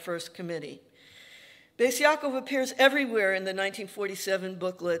on that first committee. Bais Yaakov appears everywhere in the 1947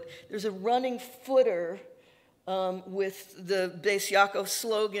 booklet. There's a running footer with the Bais Yaakov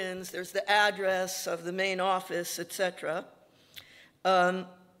slogans. There's the address of the main office, etc.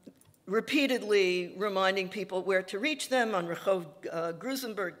 Repeatedly reminding people where to reach them on Rehov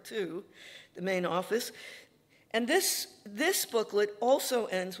Grusenberg 2, the main office. And this booklet also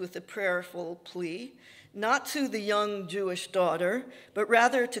ends with a prayerful plea, not to the young Jewish daughter, but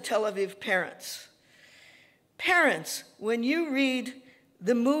rather to Tel Aviv parents. Parents, when you read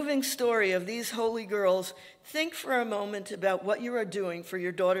the moving story of these holy girls, think for a moment about what you are doing for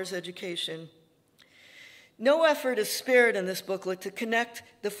your daughter's education. No effort is spared in this booklet to connect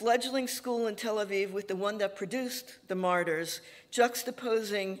the fledgling school in Tel Aviv with the one that produced the martyrs,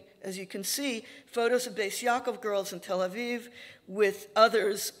 juxtaposing, as you can see, photos of Bais Yaakov girls in Tel Aviv with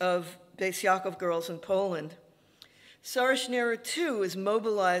others of Bais Yaakov girls in Poland. Sarah Schenirer, too, is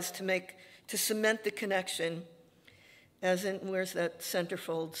mobilized to cement the connection, as in, where's that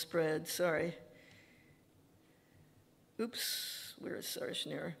centerfold spread? Sorry. Oops, where is Sarah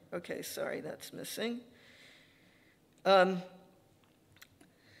Schenirer? Okay, sorry, that's missing. As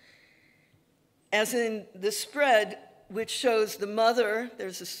in the spread, which shows the mother,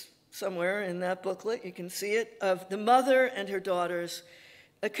 there's somewhere in that booklet, you can see it, of the mother and her daughters,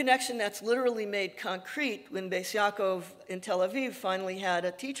 a connection that's literally made concrete when Bais Yaakov in Tel Aviv finally had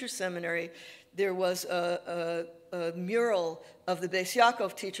a teacher seminary. There was a mural of the Bais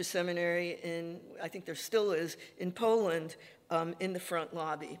Yaakov teacher seminary in, I think there still is, in Poland, in the front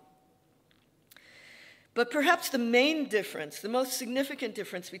lobby. But perhaps the main difference, the most significant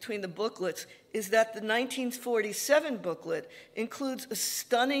difference between the booklets is that the 1947 booklet includes a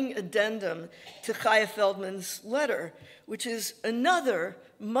stunning addendum to Chaya Feldman's letter, which is another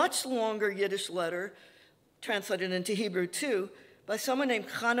much longer Yiddish letter, translated into Hebrew too, by someone named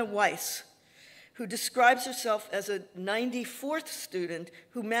Hannah Weiss, who describes herself as a 94th student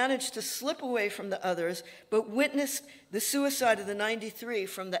who managed to slip away from the others, but witnessed the suicide of the 93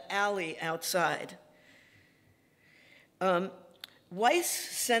 from the alley outside. Weiss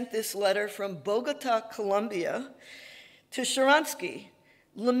sent this letter from Bogota, Colombia, to Sharansky,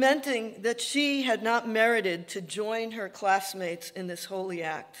 lamenting that she had not merited to join her classmates in this holy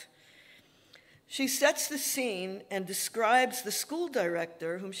act. She sets the scene and describes the school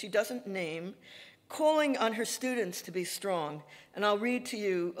director, whom she doesn't name, calling on her students to be strong. And I'll read to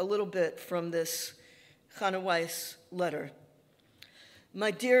you a little bit from this Hannah Weiss letter. My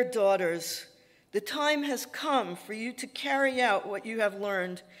dear daughters, the time has come for you to carry out what you have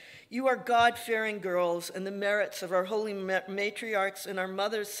learned. You are God-fearing girls, and the merits of our holy matriarchs and our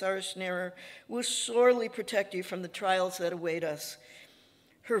mother, Sarah Schenirer, will surely protect you from the trials that await us.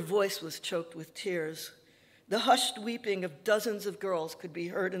 Her voice was choked with tears. The hushed weeping of dozens of girls could be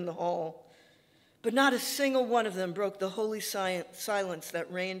heard in the hall, but not a single one of them broke the holy silence that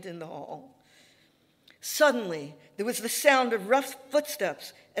reigned in the hall. Suddenly, there was the sound of rough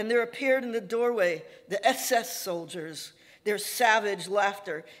footsteps, and there appeared in the doorway the SS soldiers, their savage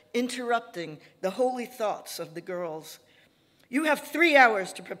laughter interrupting the holy thoughts of the girls. You have 3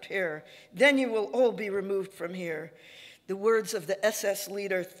 hours to prepare, then you will all be removed from here. The words of the SS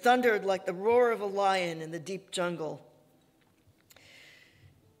leader thundered like the roar of a lion in the deep jungle.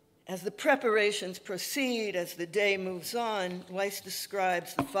 As the preparations proceed, as the day moves on, Weiss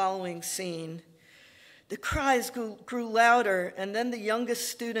describes the following scene. The cries grew louder, and then the youngest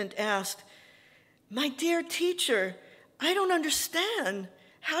student asked, "My dear teacher, I don't understand.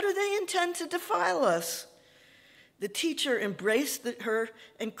 How do they intend to defile us?" The teacher embraced her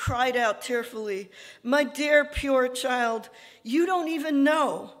and cried out tearfully, "My dear pure child, you don't even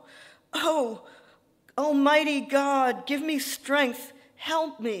know. Oh, Almighty God, give me strength.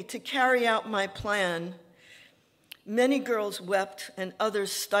 Help me to carry out my plan." Many girls wept and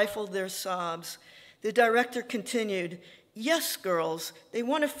others stifled their sobs. The director continued, "Yes, girls, they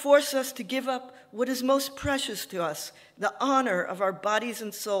want to force us to give up what is most precious to us, the honor of our bodies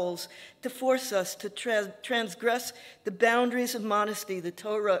and souls, to force us to transgress the boundaries of modesty the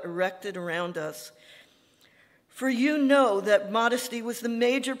Torah erected around us. For you know that modesty was the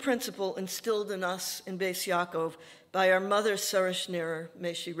major principle instilled in us in Bais Yaakov by our mother, Sarah Schenirer,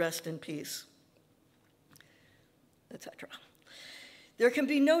 may she rest in peace," etc. There can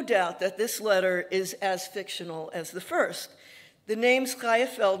be no doubt that this letter is as fictional as the first. The names Chaya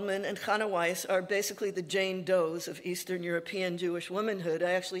Feldman and Hannah Weiss are basically the Jane Does of Eastern European Jewish womanhood.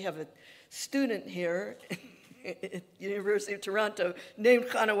 I actually have a student here at the University of Toronto named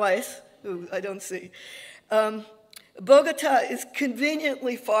Hannah Weiss, who I don't see. Bogota is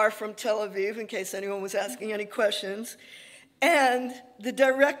conveniently far from Tel Aviv, in case anyone was asking any questions. And the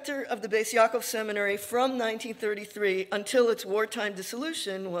director of the Bais Yaakov Seminary from 1933 until its wartime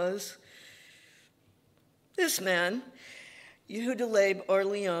dissolution was this man, Yehuda Leib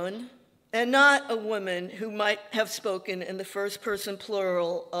Orlean, and not a woman who might have spoken in the first person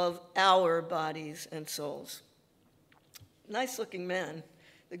plural of our bodies and souls. Nice-looking man.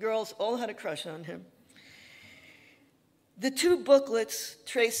 The girls all had a crush on him. The two booklets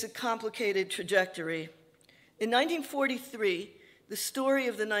trace a complicated trajectory. In 1943, the story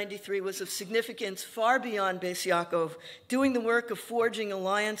of the 93 was of significance far beyond Bais Yaakov, doing the work of forging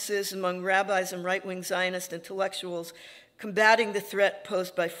alliances among rabbis and right-wing Zionist intellectuals, combating the threat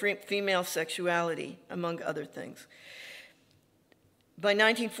posed by female sexuality, among other things. By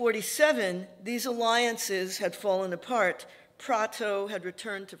 1947, these alliances had fallen apart. Prato had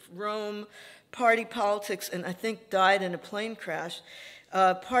returned to Rome, party politics, and I think died in a plane crash.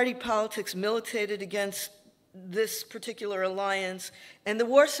 Party politics militated against this particular alliance, and the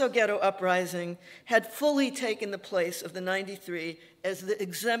Warsaw Ghetto Uprising had fully taken the place of the 93 as the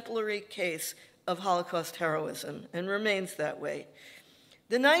exemplary case of Holocaust heroism, and remains that way.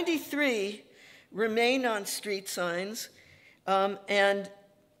 The 93 remain on street signs, and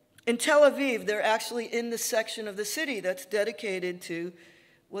in Tel Aviv, they're actually in the section of the city that's dedicated to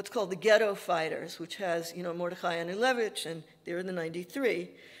what's called the Ghetto Fighters, which has, Mordechai Anilevich, and they're in the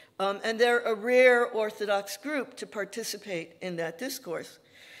 93. And they're a rare Orthodox group to participate in that discourse.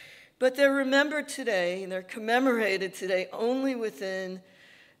 But they're remembered today, and they're commemorated today only within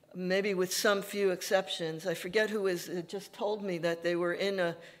maybe with some few exceptions. I forget who just told me that they were in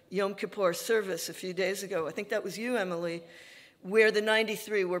a Yom Kippur service a few days ago. I think that was you, Emily, where the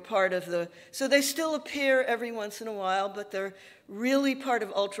 93 were part of the... So they still appear every once in a while, but they're really part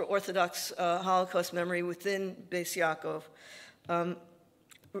of Ultra-Orthodox Holocaust memory within Bais Yaakov.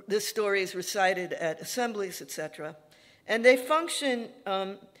 This story is recited at assemblies, etc. And they function,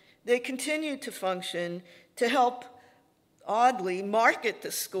 they continue to function to help, oddly, market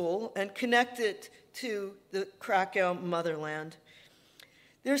the school and connect it to the Krakow motherland.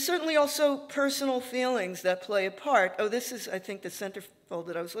 There are certainly also personal feelings that play a part. Oh, this is, I think, the centerfold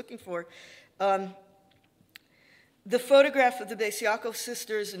that I was looking for. The photograph of the Bais Yaakov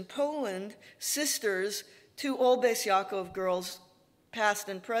sisters in Poland, sisters to all Bais Yaakov girls, past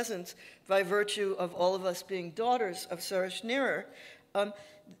and present, by virtue of all of us being daughters of Sarah Schenirer.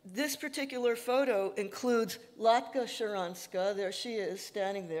 This particular photo includes Latka Sharanska, there she is,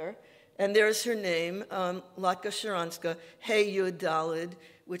 standing there, and there's her name, Latka Sharanska, Hey Yud Dalid,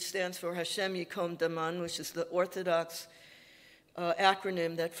 which stands for Hashem Yikom Daman, which is the Orthodox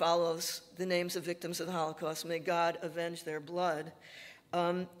acronym that follows the names of victims of the Holocaust. May God avenge their blood.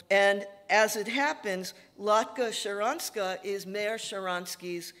 And as it happens, Latka Sharanska is Meir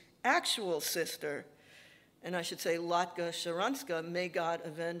Sharansky's actual sister. And I should say Latka Sharanska, may God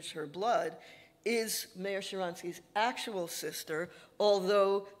avenge her blood, is Meir Sharansky's actual sister,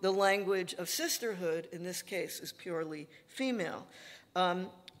 although the language of sisterhood in this case is purely female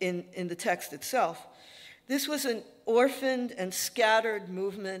in the text itself. This was an orphaned and scattered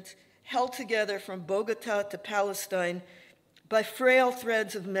movement held together from Bogota to Palestine by frail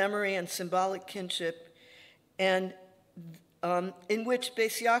threads of memory and symbolic kinship, and in which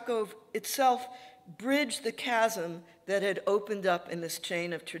Bais Yaakov itself bridged the chasm that had opened up in this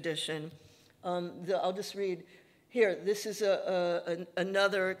chain of tradition. I'll just read here. This is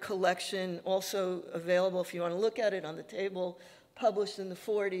another collection also available if you want to look at it on the table, published in the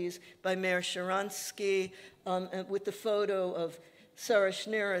 40s by Meir Sharansky, with the photo of Sarah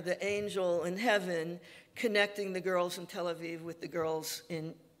Schenirer, the angel in heaven, connecting the girls in Tel Aviv with the girls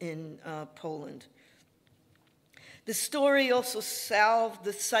in Poland. The story also salved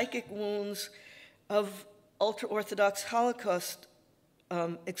the psychic wounds of ultra-Orthodox Holocaust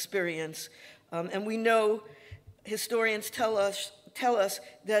experience. And we know, historians tell us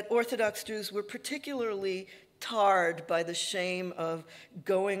that Orthodox Jews were particularly tarred by the shame of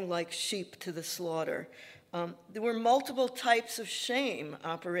going like sheep to the slaughter. There were multiple types of shame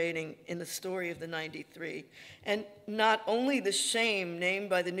operating in the story of the 93. And not only the shame named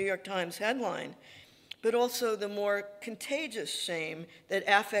by the New York Times headline, but also the more contagious shame that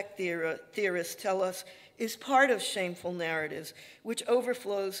affect theorists tell us is part of shameful narratives, which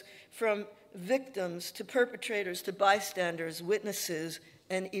overflows from victims to perpetrators to bystanders, witnesses,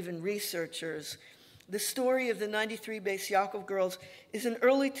 and even researchers. The story of the 93 Bais Yaakov girls is an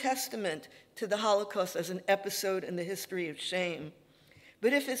early testament to the Holocaust as an episode in the history of shame.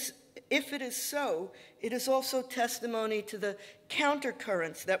 But if it is so, it is also testimony to the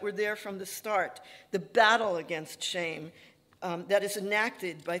countercurrents that were there from the start, the battle against shame that is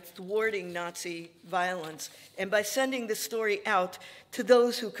enacted by thwarting Nazi violence and by sending the story out to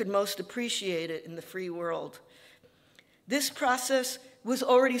those who could most appreciate it in the free world. This process was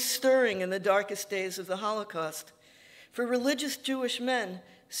already stirring in the darkest days of the Holocaust. For religious Jewish men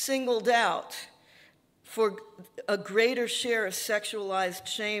singled out for a greater share of sexualized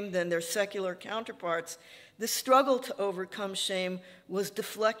shame than their secular counterparts, the struggle to overcome shame was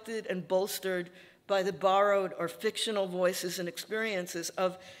deflected and bolstered by the borrowed or fictional voices and experiences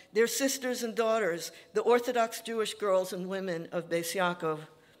of their sisters and daughters, the Orthodox Jewish girls and women of Bais Yaakov.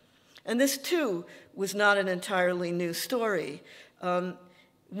 And this, too, was not an entirely new story.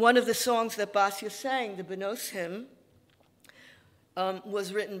 One of the songs that Basia sang, the Benos hymn,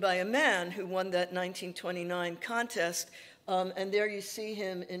 was written by a man who won that 1929 contest. And there you see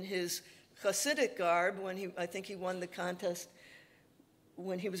him in his Hasidic garb I think he won the contest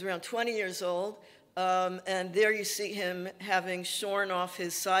when he was around 20 years old. And there you see him having shorn off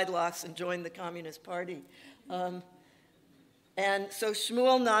his side locks and joined the Communist Party. And so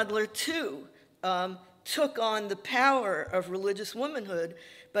Shmuel Nadler, too, took on the power of religious womanhood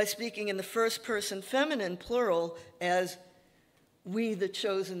by speaking in the first-person feminine plural as we, the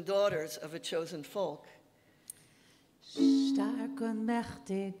chosen daughters of a chosen folk. Stark und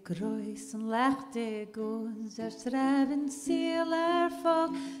mächtig, groß und lächtig, unser Streben Ziel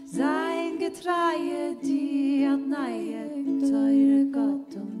erfolgt, sein Getreie, die hat neue, teure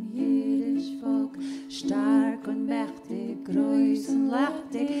Gott und jüdisch Volk. Stark und mächtig, groß und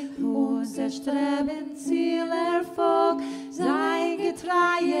lächtig, unser Streben Ziel erfolgt, sein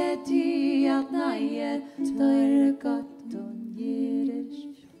Getreie, at naie, teure Gott und jeder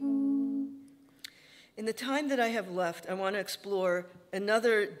Schwur. In the time that I have left, I want to explore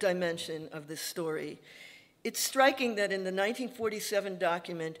another dimension of this story. It's striking that in the 1947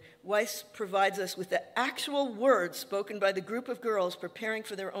 document, Weiss provides us with the actual words spoken by the group of girls preparing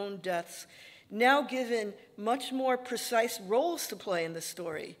for their own deaths, now given much more precise roles to play in the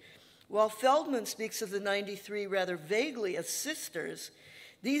story. While Feldman speaks of the 93 rather vaguely as sisters,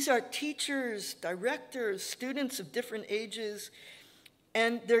 these are teachers, directors, students of different ages,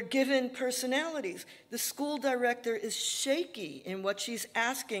 and they're given personalities. The school director is shaky in what she's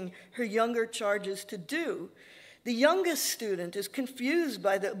asking her younger charges to do. The youngest student is confused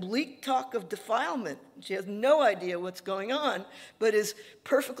by the oblique talk of defilement. She has no idea what's going on, but is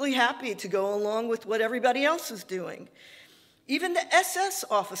perfectly happy to go along with what everybody else is doing. Even the SS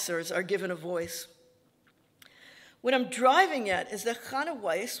officers are given a voice. What I'm driving at is that Hannah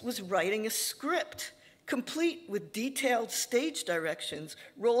Weiss was writing a script, complete with detailed stage directions,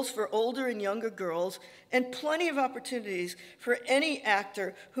 roles for older and younger girls, and plenty of opportunities for any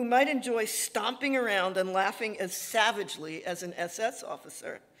actor who might enjoy stomping around and laughing as savagely as an SS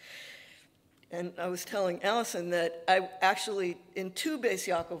officer. And I was telling Allison that I actually, in 2 Bais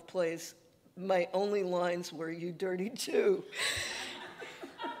Yaakov plays, my only lines were, "You dirty Jew."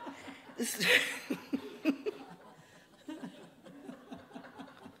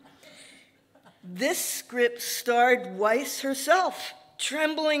 This script starred Weiss herself,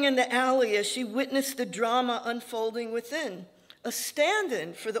 trembling in the alley as she witnessed the drama unfolding within, a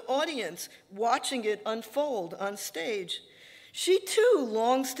stand-in for the audience watching it unfold on stage. She too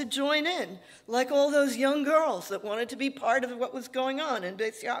longs to join in, like all those young girls that wanted to be part of what was going on in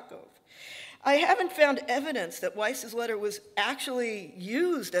Bais Yaakov. I haven't found evidence that Weiss's letter was actually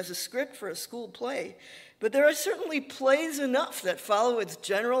used as a script for a school play, but there are certainly plays enough that follow its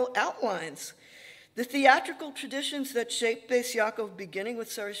general outlines. The theatrical traditions that shaped Bais Yaakov, beginning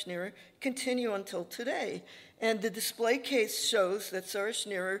with Sarah Schenirer, continue until today. And the display case shows that Sarah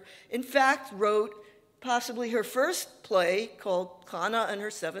Schenirer, in fact, wrote possibly her first play called Hannah and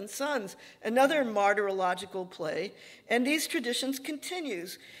Her 7 Sons, another martyrological play. And these traditions continue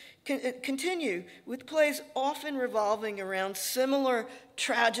with plays often revolving around similar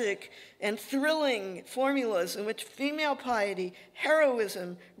tragic and thrilling formulas in which female piety,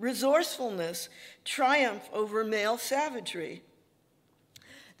 heroism, resourcefulness triumph over male savagery.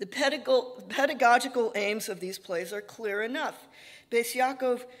 The pedagogical aims of these plays are clear enough. Bais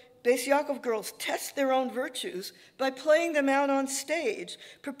Yaakov girls test their own virtues by playing them out on stage,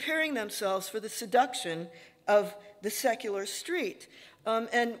 preparing themselves for the seduction of the secular street.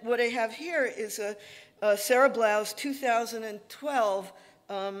 And what I have here is a Sarah Blau's 2012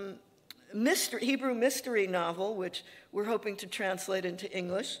 Hebrew mystery novel, which we're hoping to translate into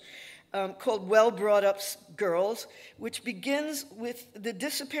English, called Well Brought Up Girls, which begins with the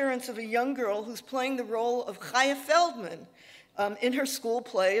disappearance of a young girl who's playing the role of Chaya Feldman in her school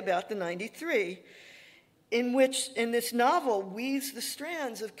play about the 93. In this novel weaves the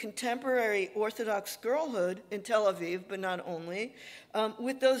strands of contemporary Orthodox girlhood in Tel Aviv, but not only,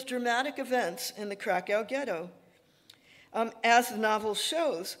 with those dramatic events in the Krakow ghetto. As the novel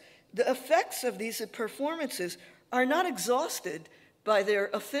shows, the effects of these performances are not exhausted by their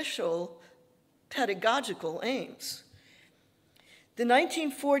official pedagogical aims. The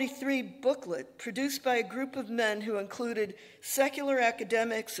 1943 booklet, produced by a group of men who included secular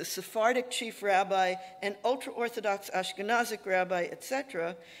academics, a Sephardic chief rabbi, an ultra-Orthodox Ashkenazic rabbi,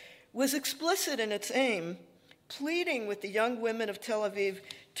 etc., was explicit in its aim, pleading with the young women of Tel Aviv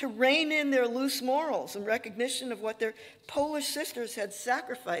to rein in their loose morals in recognition of what their Polish sisters had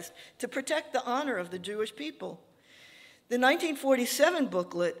sacrificed to protect the honor of the Jewish people. The 1947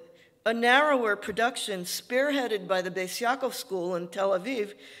 booklet, a narrower production spearheaded by the Bais Yaakov School in Tel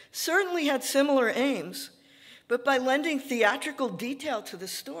Aviv, certainly had similar aims, but by lending theatrical detail to the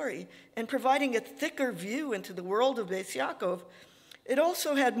story and providing a thicker view into the world of Bais Yaakov, it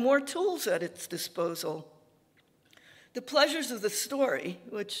also had more tools at its disposal. The pleasures of the story,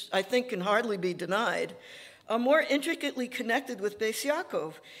 which I think can hardly be denied, are more intricately connected with Bais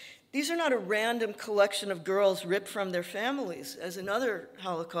Yaakov. These are not a random collection of girls ripped from their families, as in other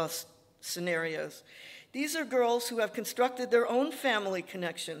Holocaust scenarios. These are girls who have constructed their own family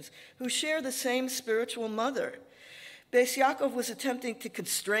connections, who share the same spiritual mother. Bais Yaakov was attempting to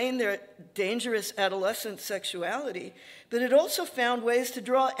constrain their dangerous adolescent sexuality, but it also found ways to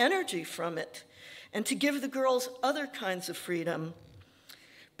draw energy from it and to give the girls other kinds of freedom.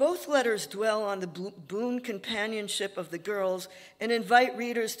 Both letters dwell on the boon companionship of the girls and invite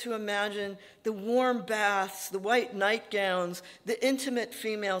readers to imagine the warm baths, the white nightgowns, the intimate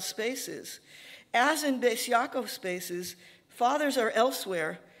female spaces. As in Bais Yaakov spaces, fathers are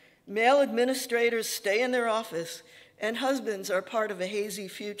elsewhere, male administrators stay in their office, and husbands are part of a hazy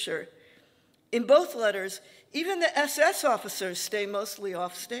future. In both letters, even the SS officers stay mostly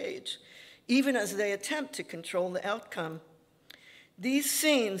off stage, even as they attempt to control the outcome. These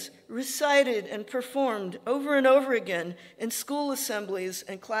scenes, recited and performed over and over again in school assemblies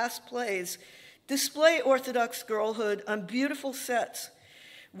and class plays, display Orthodox girlhood on beautiful sets,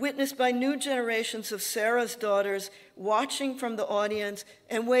 witnessed by new generations of Sarah's daughters watching from the audience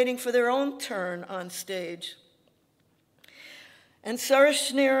and waiting for their own turn on stage. And Sarah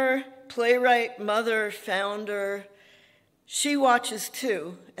Schenirer, playwright, mother, founder, she watches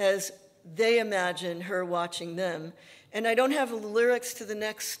too, as they imagine her watching them. And I don't have the lyrics to the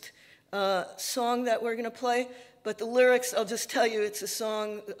next song that we're going to play, but the lyrics, I'll just tell you, it's a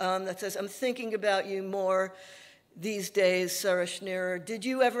song that says, "I'm thinking about you more these days, Sarah Schenirer. Did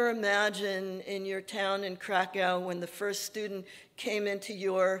you ever imagine in your town in Krakow when the first student came into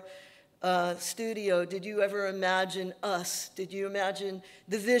your studio, did you ever imagine us? Did you imagine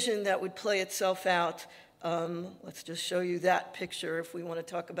the vision that would play itself out?" Let's just show you that picture if we want to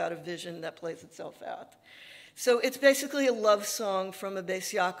talk about a vision that plays itself out. So it's basically a love song from a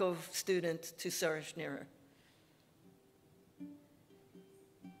Bais Yaakov student to Sarah Schenirer.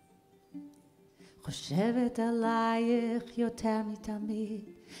 חושבת עלייך יותר מתמיד,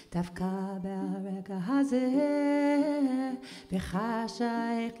 דווקא ברגע הזה,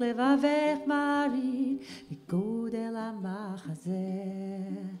 בחשך לבבך מרעיד, מגודל המחזה.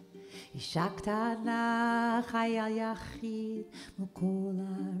 אישה קטנה, חייל יחיד, מול כל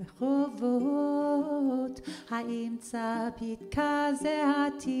הרחובות, האם צפית כזה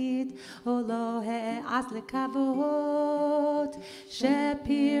עתיד, או לא העז לקוות,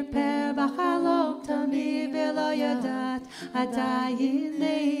 שפרפר בחלום תמיד ולא ידעת עדיין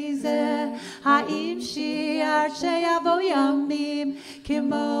איזה, האם שיערת שיבוא ימים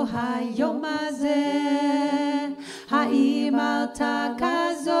כמו היום הזה, האם עלתה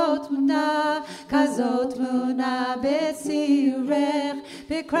כזאת תמונה בציורך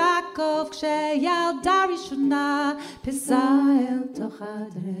בקרקוב כשילדה ראשונה פסעה אל תוך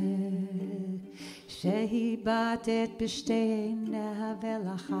הדרך, שהיבטת בשתי עיניה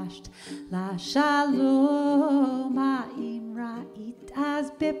ולחשת לשלום, האם ראית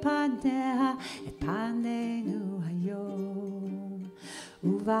אז בפניה את פנינו היום,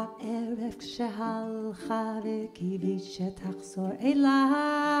 ובערב כשהלכה וקיווית שתחזור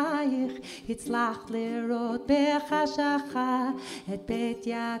אלייך, הצלחת לראות בחשכה את בית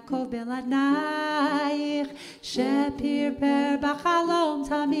יעקב בלענייך, שפרפר בחלום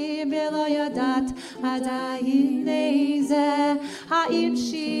תמיד ולא ידעת עדיין איזה, האם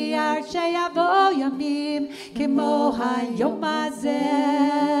שיערת שיבוא ימים כמו היום הזה,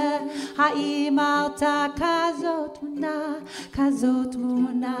 האם עלתה כזאת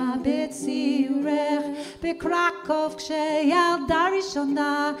תמונה בציורך בקרקוב כשילדה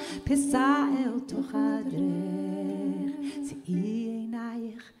ראשונה פסעה אל תוך הדרך, שאי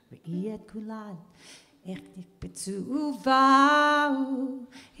עינייך ראי את כולן איך נקבצו ובאו,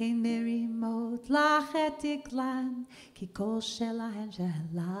 הן מרימות לך את דגלן, כי קול שלהן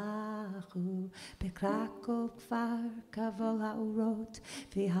שהלכו בקרקוב כבר כבו האורות,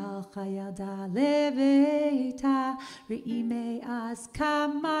 והלכה ילדה לביתה, ראי מאז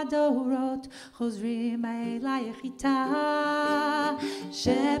כמה דורות חוזרים אלייך איתה,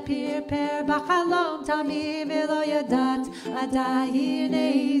 שפרפר בחלום תמיד ולא ידעת עדיין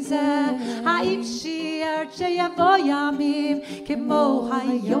איזה, האם שיערת שיבוא ימים כמו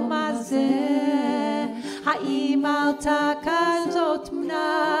היום הזה, האם עלתה כזאת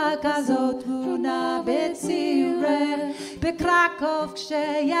תמונה בציורך בקרקוב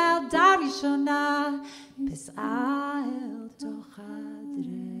כשילדה ראשונה פסעה אל תוך הדרך.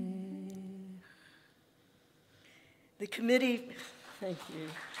 The committee, thank you.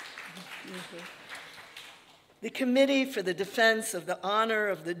 The Committee for the Defense of the Honor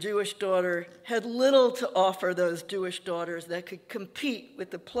of the Jewish Daughter had little to offer those Jewish daughters that could compete with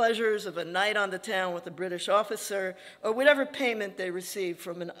the pleasures of a night on the town with a British officer or whatever payment they received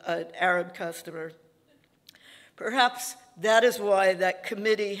from an Arab customer. Perhaps that is why that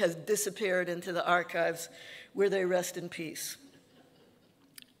committee has disappeared into the archives where they rest in peace.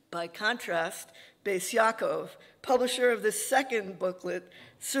 By contrast, Bais Yaakov, publisher of the second booklet,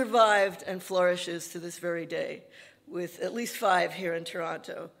 survived and flourishes to this very day, with at least 5 here in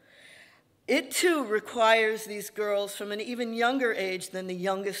Toronto. It too requires these girls from an even younger age than the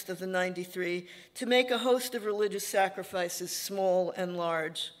youngest of the 93 to make a host of religious sacrifices, small and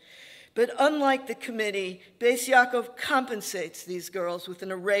large. But unlike the committee, Bais Yaakov compensates these girls with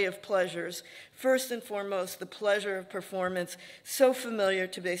an array of pleasures. First and foremost, the pleasure of performance, so familiar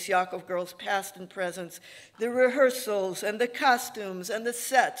to Bais Yaakov girls past and present, the rehearsals and the costumes and the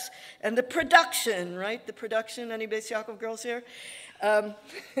sets and the production, right? The production, any Bais Yaakov girls here?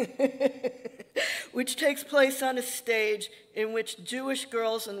 Which takes place on a stage in which Jewish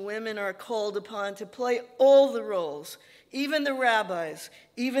girls and women are called upon to play all the roles, even the rabbis,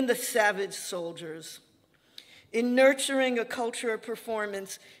 even the savage soldiers. In nurturing a culture of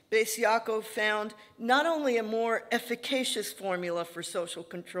performance, Bais Yaakov found not only a more efficacious formula for social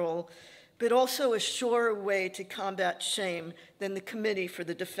control, but also a surer way to combat shame than the Committee for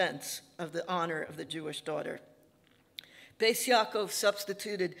the Defense of the Honor of the Jewish Daughter. Bais Yaakov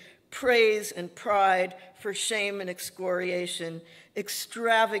substituted praise and pride for shame and excoriation,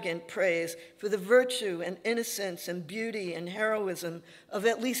 extravagant praise for the virtue and innocence and beauty and heroism of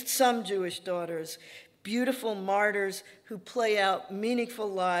at least some Jewish daughters, beautiful martyrs who play out meaningful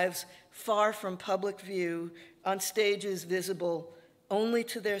lives far from public view on stages visible only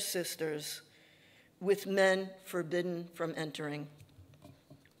to their sisters, with men forbidden from entering.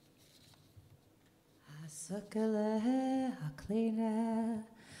 Sukele hakline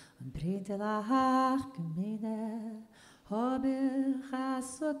und brinte lach gemeine hab ich a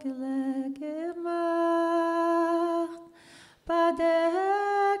sukele gemacht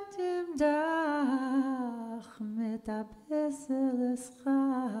bedeckt im Dach mit a bissel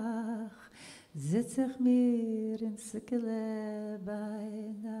Schach sitz ich mir in Sukele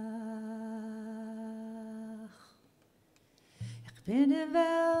bei Nacht. Ich bin in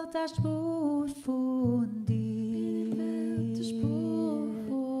Welt a Spur von dir.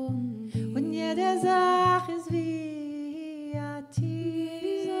 Und jede Sache ist wie a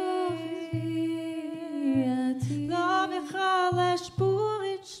Tier. Lass mich alle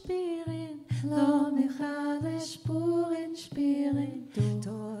Spuren spüren. Lass mich alle Spuren spüren.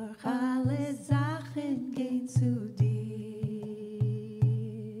 Durch alle Sachen gehen zu dir.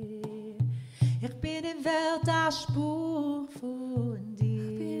 Ich bin in Welt a Spur von dir.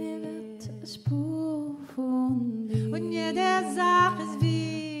 Ich bin in Welt a Spur von dir. Und jede Sache ist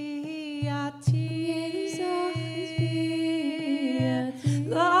wie a Tier. Jede Sache ist wie a Tier.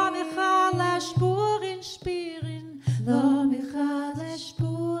 Lass mich alle Spuren spüren. Lass mich alle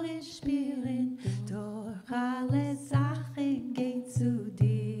Spuren spüren. Durch alle Sachen gehen zu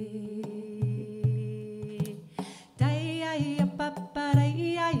dir.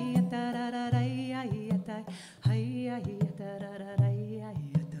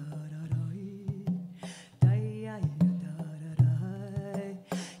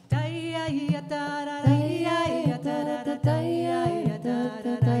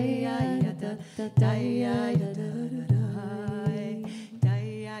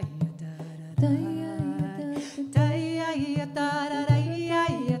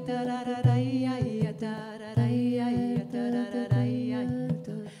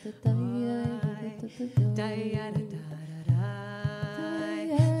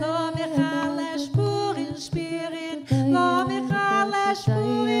 Lass mich alle Spuren spüren, lass mich alle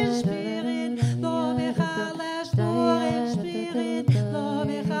Spuren spüren, lass mich alle Spuren spüren, lass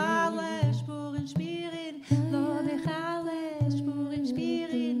mich alle Spuren spüren, lass mich alle Spuren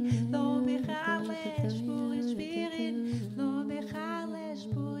spüren, lass mich alle Spuren spüren, lass mich alle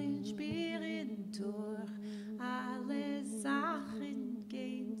Spuren spüren, durch alle Sachen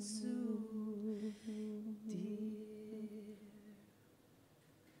gehen zu dir.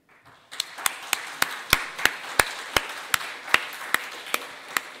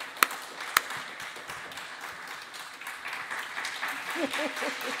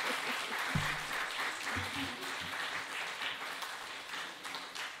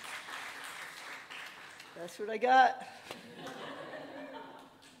 That's what I got.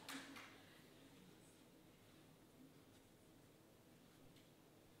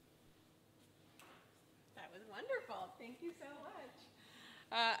 That was wonderful. Thank you so much.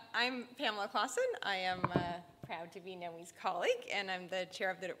 I'm Pamela Clausen. I am proud to be Naomi's colleague, and I'm the chair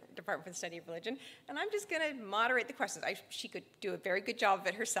of the Department for the Study of Religion. And I'm just going to moderate the questions. She could do a very good job of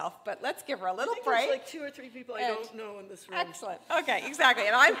it herself, but let's give her a little break. There's like 2 or 3 people I don't know in this room. Excellent. Okay, exactly.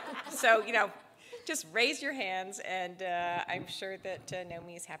 And I'm so just raise your hands, and I'm sure that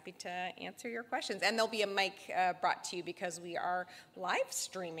Naomi is happy to answer your questions. And there'll be a mic brought to you because we are live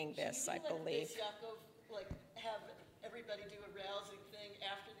streaming this, I believe. Bais Yaakov, have everybody do a rousing thing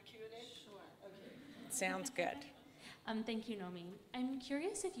after the Q&A? Sure. Okay. Sounds good. Thank you, Naomi. I'm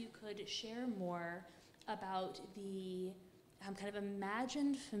curious if you could share more about the kind of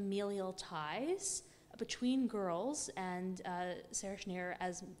imagined familial ties between girls and Sarah Schenirer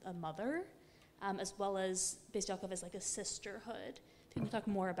as a mother, as well as Bais Yaakov as like a sisterhood. If you can talk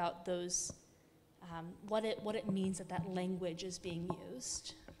more about those, what it means that that language is being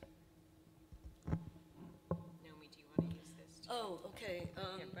used. Naomi, do you want to use this? Oh, okay. Yeah,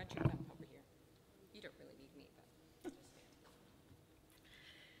 why don't you come over here? You don't really need me, but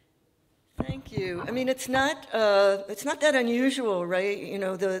Thank you. I mean, it's not that unusual, right? You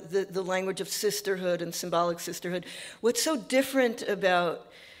know, the language of sisterhood and symbolic sisterhood. What's so different about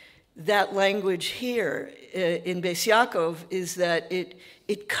that language here in Bais Yaakov is that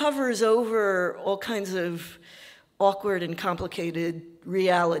it covers over all kinds of awkward and complicated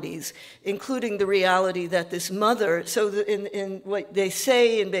realities, including the reality that this mother, so in what they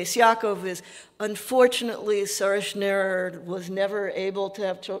say in Bais Yaakov is, unfortunately, Sarah Schenirer was never able to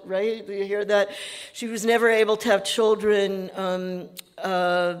have children, right? Do you hear that? She was never able to have children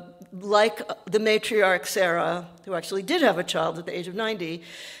like the matriarch Sarah, who actually did have a child at the age of 90.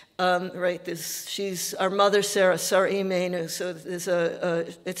 Right, she's our mother, Sarah Imenu. So there's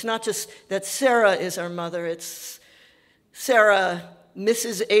it's not just that Sarah is our mother, it's Sarah,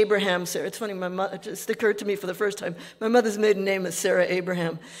 Mrs. Abraham, Sarah. It's funny, my mother, it just occurred to me for the first time, my mother's maiden name is Sarah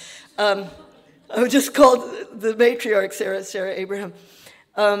Abraham. I was just called the matriarch Sarah Abraham.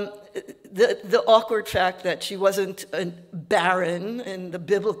 The awkward fact that she wasn't barren in the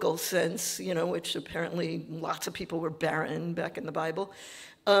biblical sense, you know, which apparently lots of people were barren back in the Bible.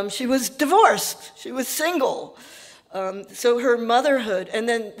 She was divorced. She was single. So her motherhood, and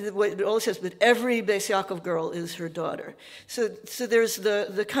then what it always says, but every Bais Yaakov girl is her daughter. So there's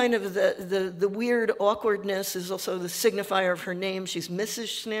the kind of the weird awkwardness is also the signifier of her name. She's Mrs.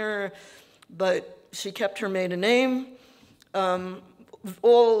 Schenirer, but she kept her maiden name.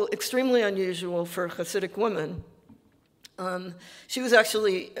 All extremely unusual for a Hasidic woman. She was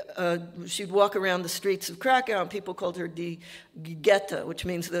actually, she'd walk around the streets of Krakow, and people called her the Geta, which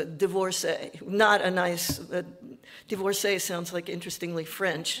means the divorcee. Not a nice, divorcee sounds like interestingly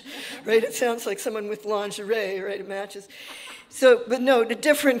French, right? It sounds like someone with lingerie, right? It matches. So, but no, a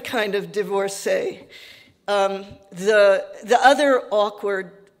different kind of divorcee. The other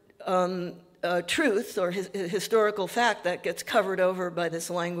awkward truth or historical fact that gets covered over by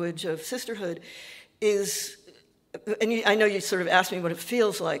this language of sisterhood is, and I know you sort of asked me what it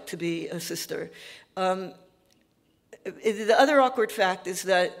feels like to be a sister. The other awkward fact is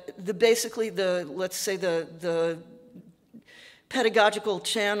that let's say the pedagogical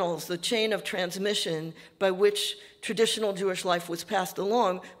channels, the chain of transmission by which traditional Jewish life was passed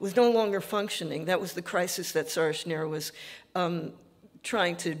along was no longer functioning. That was the crisis that Sarah Schenirer was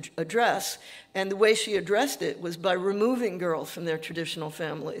trying to address. And the way she addressed it was by removing girls from their traditional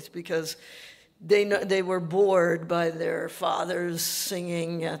families because they were bored by their fathers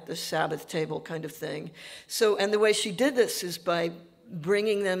singing at the Sabbath table kind of thing. So, and the way she did this is by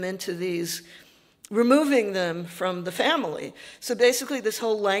bringing them into removing them from the family. So basically this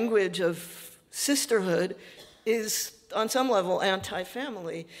whole language of sisterhood is on some level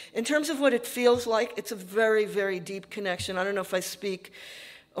anti-family. In terms of what it feels like, it's a very, very deep connection. I don't know if I speak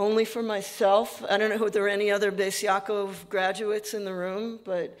only for myself. I don't know if there are any other Bais Yaakov graduates in the room,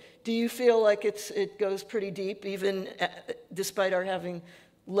 but do you feel like it goes pretty deep, even despite our having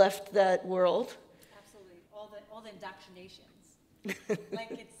left that world? Absolutely. All the indoctrinations.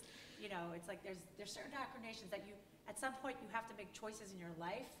 Like it's like there's certain indoctrinations that you, at some point you have to make choices in your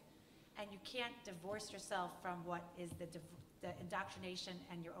life, and you can't divorce yourself from what is the indoctrination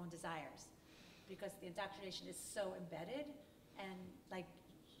and your own desires, because the indoctrination is so embedded, and like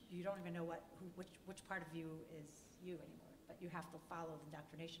you don't even know which part of you is you anymore. But you have to follow the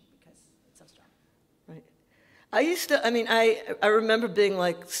indoctrination because it's so strong. Right. I remember being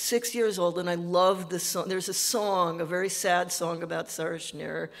like 6 years old, and I loved this song. There's a very sad song about Sarah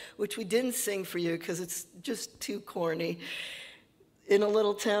Schenirer, which we didn't sing for you because it's just too corny. In a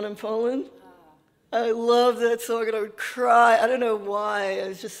Little Town in Poland. I love that song, and I would cry. I don't know why. I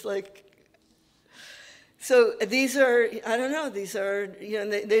was just like... So these are, they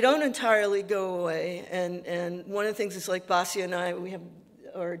don't entirely go away. And one of the things is like Basia and I, we have,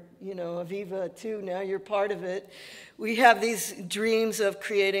 or, Aviva too, now you're part of it. We have these dreams of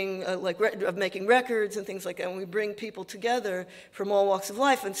creating, of making records and things like that. And we bring people together from all walks of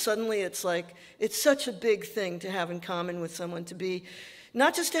life. And suddenly it's like, it's such a big thing to have in common with someone, to be,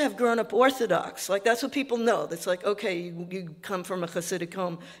 not just to have grown up Orthodox, like that's what people know. That's like, okay, you come from a Hasidic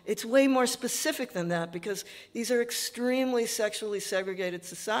home. It's way more specific than that because these are extremely sexually segregated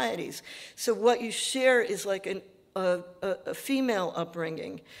societies. So what you share is like a female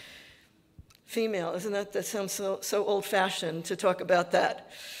upbringing. Female, isn't that sounds so old-fashioned to talk about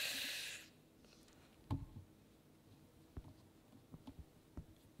that.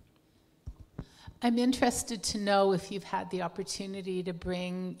 I'm interested to know if you've had the opportunity to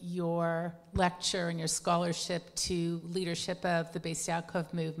bring your lecture and your scholarship to leadership of the Bais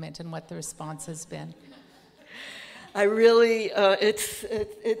Yaakov movement and what the response has been. I really,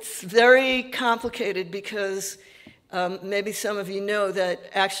 it's very complicated because maybe some of you know that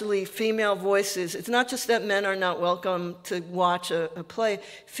actually female voices, it's not just that men are not welcome to watch a play,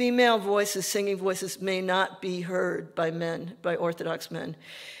 female voices, singing voices may not be heard by men, by Orthodox men.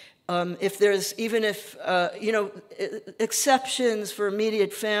 If there's, even if, exceptions for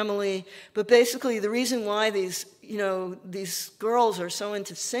immediate family, but basically the reason why these girls are so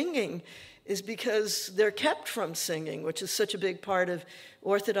into singing is because they're kept from singing, which is such a big part of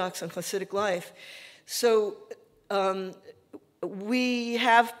Orthodox and Hasidic life. So we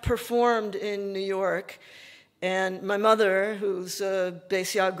have performed in New York, and my mother, who's a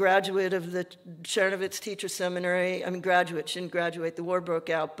Bais Yaakov graduate of the Chernovitz Teacher Seminary, graduate, she didn't graduate, the war broke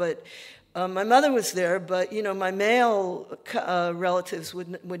out, but my mother was there, but, my male relatives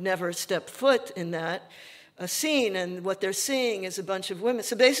would never step foot in that scene, and what they're seeing is a bunch of women.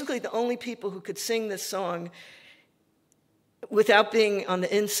 So basically, the only people who could sing this song without being on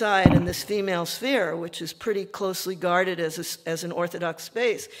the inside in this female sphere, which is pretty closely guarded as an Orthodox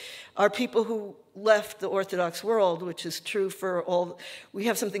space, are people who left the Orthodox world, which is true for all. We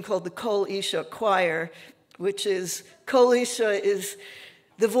have something called the Kol Isha choir, which is, Kol Isha is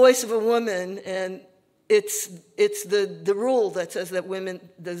the voice of a woman, and it's the rule that says that women,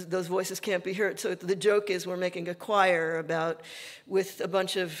 those voices can't be heard. So the joke is we're making a choir with a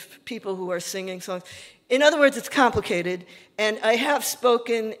bunch of people who are singing songs. In other words, it's complicated, and I have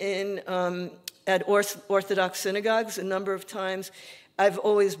spoken at Orthodox synagogues a number of times. I've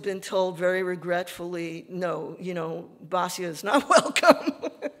always been told very regretfully, no, Basia is not welcome.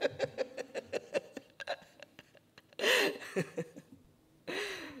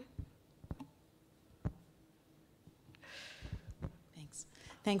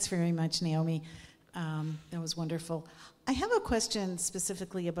 Thanks very much, Naomi. That was wonderful. I have a question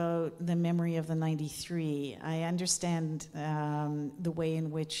specifically about the memory of the 93. I understand the way in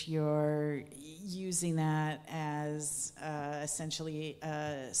which you're using that as essentially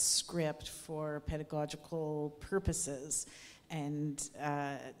a script for pedagogical purposes and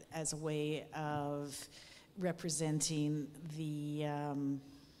as a way of representing the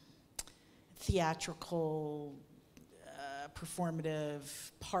theatrical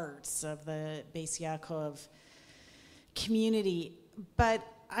performative parts of the Bais Yaakov community. But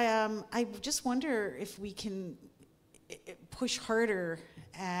I just wonder if we can push harder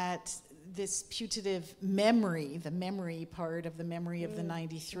at this putative memory, the memory part of the memory of the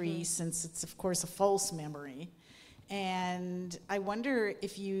 93, since it's, of course, a false memory. And I wonder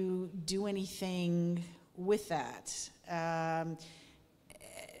if you do anything with that.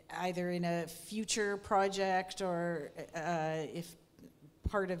 Either in a future project or if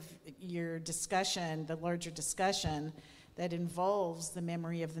part of your discussion, the larger discussion that involves the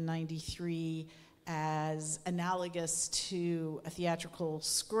memory of the 93 as analogous to a theatrical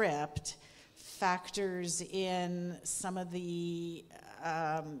script factors in some of the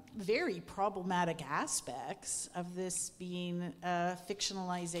very problematic aspects of this being a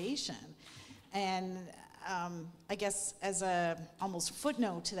fictionalization. And I guess as a almost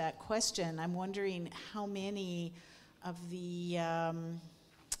footnote to that question, I'm wondering how many of the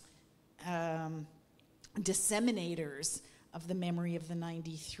disseminators of the memory of the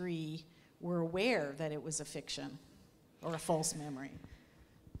 93 were aware that it was a fiction or a false memory.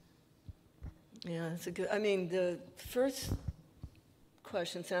 Yeah, that's a good, the first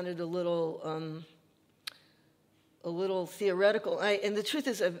question sounded a little theoretical. And the truth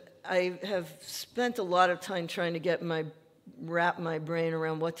is, I have spent a lot of time trying to wrap my brain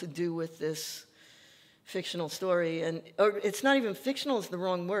around what to do with this fictional story. Or it's not even fictional is the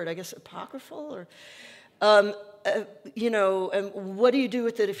wrong word. I guess apocryphal, or and what do you do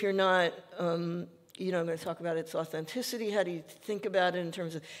with it if you're not? I'm going to talk about its authenticity. How do you think about it in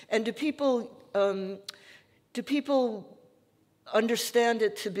terms of? And do people understand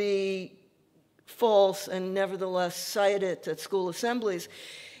it to be false and nevertheless cite it at school assemblies?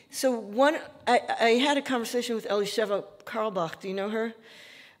 So I had a conversation with Elisheva Karlbach. Do you know her?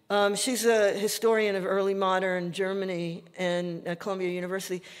 She's a historian of early modern Germany at Columbia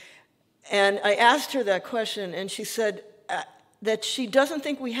University. And I asked her that question, and she said, that she doesn't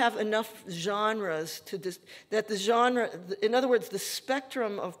think we have enough genres that the genre, in other words, the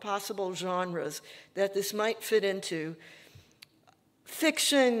spectrum of possible genres that this might fit into,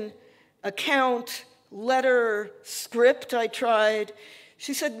 fiction, account, letter, script, I tried.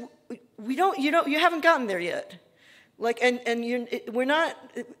 She said, you haven't gotten there yet. Like,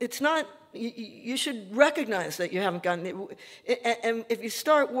 you should recognize that you haven't gotten there. And if you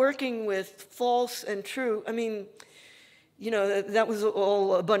start working with false and true, I mean, that was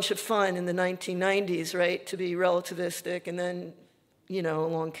all a bunch of fun in the 1990s, right, to be relativistic, and then,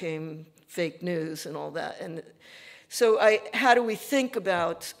 along came fake news and all that. And so how do we think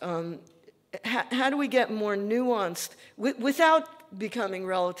about, how do we get more nuanced without becoming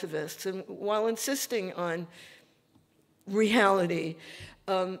relativists and while insisting on reality?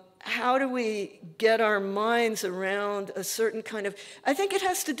 How do we get our minds around a certain kind of, I think it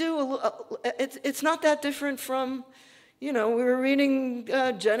has to do, it's not that different from, we were reading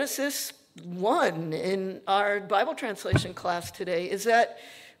Genesis 1 in our Bible translation class today.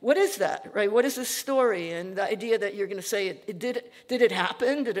 What is that, right? What is this story? And the idea that you're going to say, did it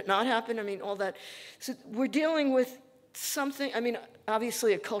happen? Did it not happen? I mean, all that. So we're dealing with something, I mean,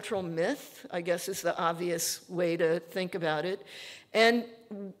 obviously a cultural myth, I guess, is the obvious way to think about it. And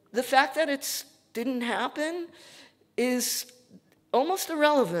the fact that it didn't happen is almost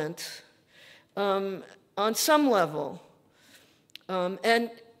irrelevant on some level.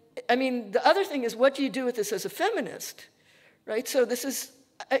 And I mean, the other thing is, what do you do with this as a feminist, right? So this is,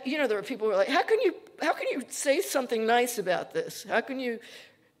 there are people who are like, how can you say something nice about this? How can you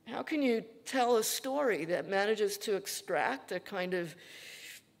tell a story that manages to extract a kind of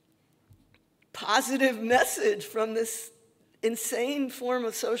positive message from this insane form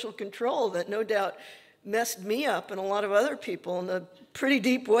of social control that no doubt messed me up and a lot of other people in a pretty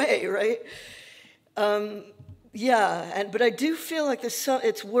deep way, right? But I do feel like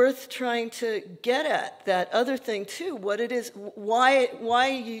it's worth trying to get at that other thing too, what it is, why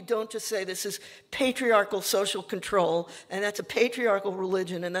you don't just say this is patriarchal social control, and that's a patriarchal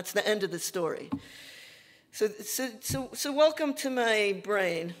religion, and that's the end of the story. So welcome to my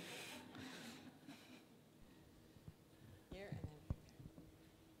brain.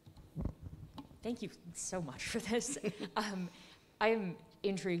 Thank you so much for this. I am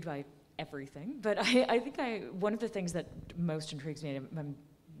intrigued by everything, but I think one of the things that most intrigues me, I'm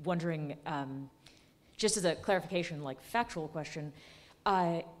wondering, just as a clarification, like factual question,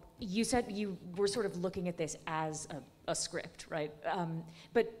 you said you were sort of looking at this as a script, right?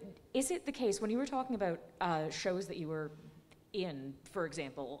 But is it the case, when you were talking about shows that you were in, for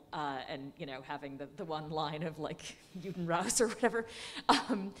example, and having the one line of like Judenraus or whatever,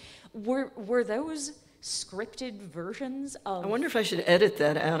 were those scripted versions of? I wonder if I should edit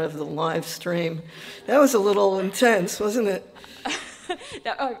that out of the live stream. That was a little intense, wasn't it?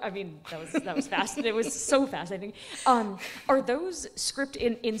 That was fast. It was so fascinating. Are those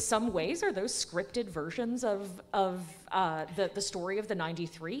in some ways, are those scripted versions of the story of the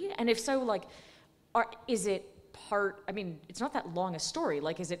 93? And if so, like, is it part, I mean, it's not that long a story.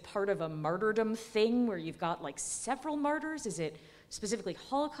 Like, is it part of a martyrdom thing where you've got like several martyrs? Is it specifically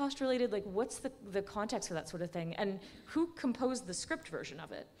Holocaust related? Like, what's the context for that sort of thing? And who composed the script version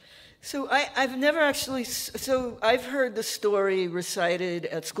of it? So I've never actually, I've heard the story recited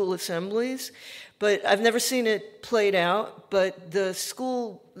at school assemblies, but I've never seen it played out. But the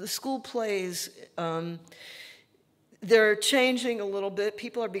school plays, they're changing a little bit.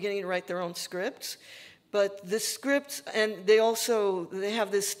 People are beginning to write their own scripts. But the scripts, and they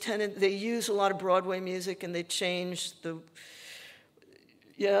have this they use a lot of Broadway music, and they change the.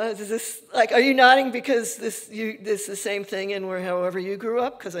 Yeah, is this like? Are you nodding because this is the same thing in however you grew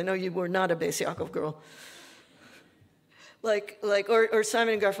up? Because I know you were not a Bais Yaakov girl. Or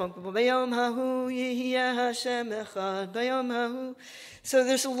Simon and Garfunkel. So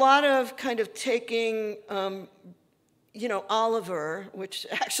there's a lot of kind of taking. Oliver, which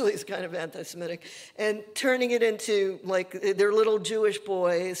actually is kind of anti-Semitic, and turning it into, like, they're little Jewish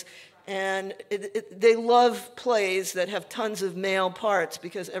boys, and they love plays that have tons of male parts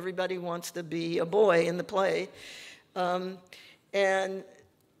because everybody wants to be a boy in the play. And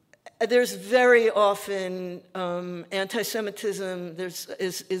there's very often anti-Semitism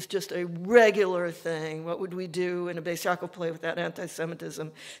is just a regular thing. What would we do in a Bais Yaakov play without anti-Semitism?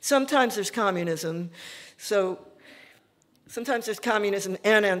 Sometimes there's communism, Sometimes there's communism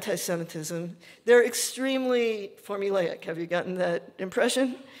and anti-Semitism. They're extremely formulaic. Have you gotten that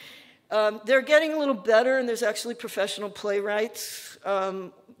impression? They're getting a little better, and there's actually professional playwrights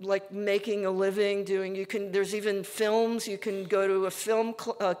like making a living, there's even films, you can go to a film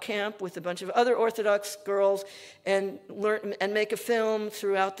camp with a bunch of other Orthodox girls and learn and make a film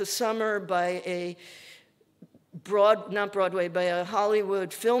throughout the summer by a by a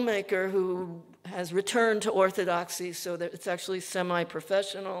Hollywood filmmaker who has returned to Orthodoxy, so that it's actually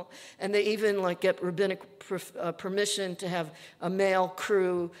semi-professional, and they even like get rabbinic permission to have a male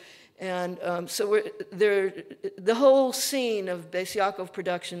crew, and so the whole scene of Bais Yaakov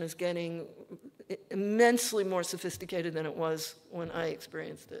production is getting immensely more sophisticated than it was when I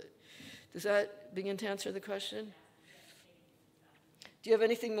experienced it. Does that begin to answer the question? Do you have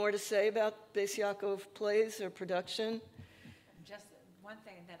anything more to say about Bais Yaakov plays or production? Just one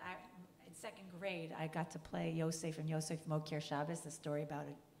thing that in second grade, I got to play Yosef and Yosef Mokir Shabbos, the story about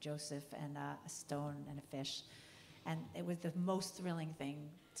Joseph and a stone and a fish. And it was the most thrilling thing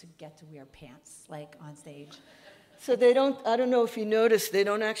to get to wear pants, like on stage. So I don't know if you noticed, they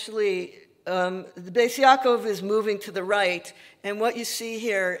don't actually, the Bais Yaakov is moving to the right, and what you see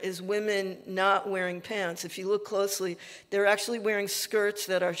here is women not wearing pants. If you look closely, they're actually wearing skirts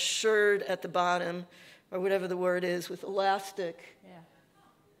that are shirred at the bottom, or whatever the word is, with elastic.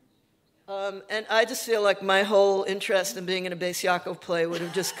 Yeah. And I just feel like my whole interest in being in a Bais Yaakov play would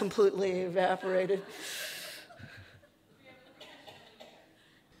have just completely evaporated.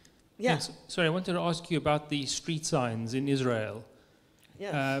 Yeah. Yes. Sorry, I wanted to ask you about the street signs in Israel.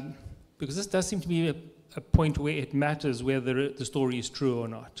 Yes. Because this does seem to be a point where it matters whether the story is true or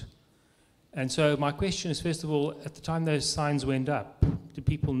not. And so my question is, first of all, at the time those signs went up, did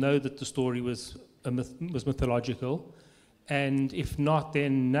people know that the story was mythological? And if not,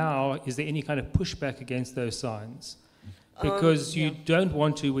 then now, is there any kind of pushback against those signs? Because you don't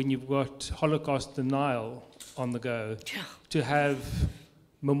want to, when you've got Holocaust denial on the go, to have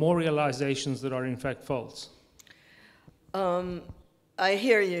memorializations that are in fact false. I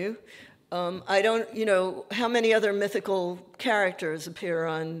hear you. I don't, how many other mythical characters appear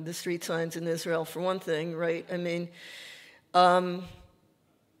on the street signs in Israel, for one thing, right? I mean, trying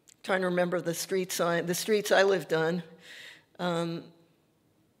to remember the streets I lived on. As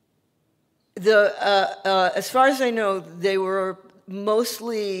far as I know, they were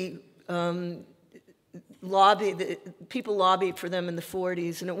mostly people lobbied for them in the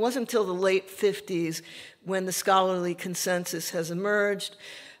 40s, and it wasn't until the late 50s when the scholarly consensus has emerged.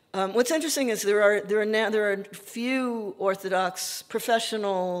 What's interesting is there are few Orthodox,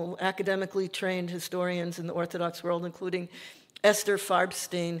 professional, academically trained historians in the Orthodox world, including Esther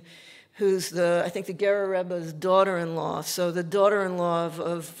Farbstein, who's I think the Gerer Rebbe's daughter-in-law, so the daughter-in-law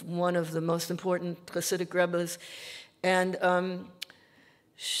of one of the most important Hasidic Rebbes, and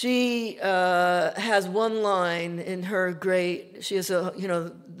she has one line in her she has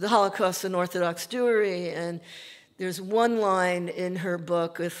the Holocaust in Orthodox Jewry, and there's one line in her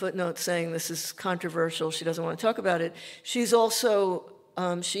book, a footnote saying this is controversial, she doesn't want to talk about it. She's also,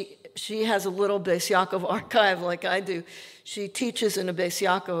 she has a little Bais Yaakov archive like I do. She teaches in a Bais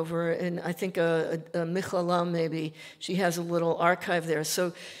Yaakov, or in I think a Michlala maybe. She has a little archive there.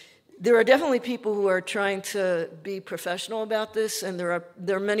 So there are definitely people who are trying to be professional about this, and there are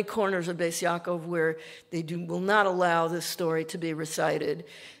many corners of Bais Yaakov where they will not allow this story to be recited.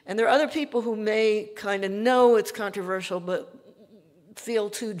 And there are other people who may kind of know it's controversial, but feel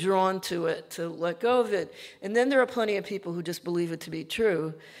too drawn to it to let go of it. And then there are plenty of people who just believe it to be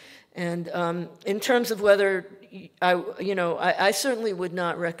true. And in terms of whether I certainly would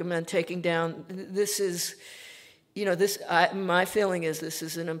not recommend taking down. This is. My feeling is this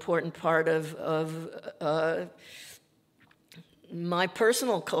is an important part of my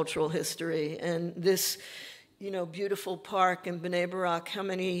personal cultural history, and this, beautiful park in Bnei Barak. How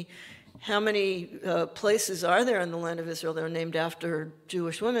many places are there in the land of Israel that are named after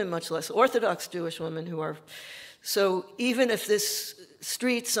Jewish women, much less Orthodox Jewish women who are? So even if this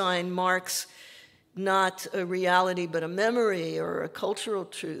street sign marks not a reality but a memory or a cultural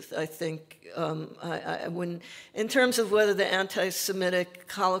truth, I think in terms of whether the anti-Semitic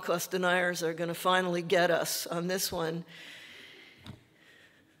Holocaust deniers are going to finally get us on this one,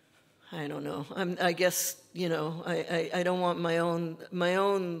 I don't know. I guess I don't want my own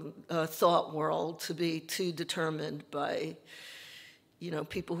thought world to be too determined by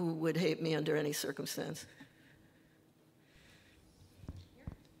people who would hate me under any circumstance.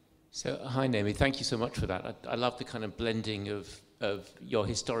 So, hi, Naomi. Thank you so much for that. I love the kind of blending of your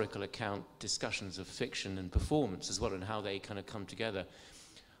historical account discussions of fiction and performance as well, and how they kind of come together.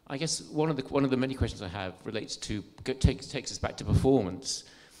 I guess one of the many questions I have relates to takes us back to performance.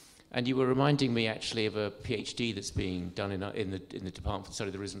 And you were reminding me actually of a PhD that's being done in the Department for the Study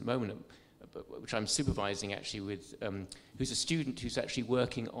of the Risen Moment which I'm supervising actually with, who's a student who's actually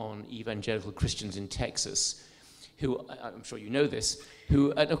working on evangelical Christians in Texas, who, I'm sure you know this,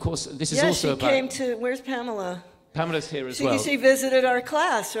 who, and of course, this is also about... Yeah, she came to, where's Pamela? Pamela's here as well. She visited our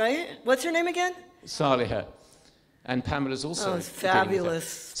class, right? What's her name again? Saliha. And Pamela's also... Oh, it's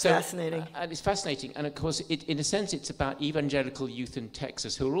fabulous. Fascinating. And it's fascinating. And of course, in a sense, it's about evangelical youth in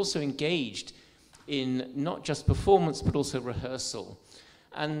Texas who are also engaged in not just performance, but also rehearsal.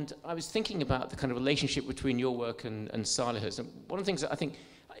 And I was thinking about the kind of relationship between your work and Saliha's. And one of the things that I think,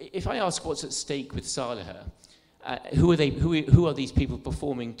 if I ask what's at stake with Saliha, who are these people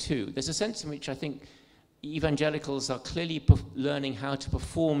performing to? There's a sense in which I think evangelicals are clearly learning how to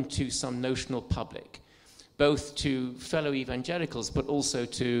perform to some notional public, both to fellow evangelicals, but also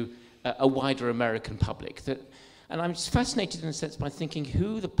to a wider American public. And I'm just fascinated in a sense by thinking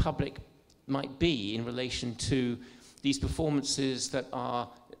who the public might be in relation to these performances that are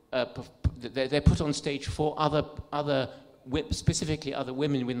they're put on stage for specifically other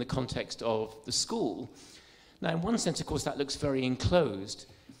women in the context of the school. Now, in one sense, of course, that looks very enclosed.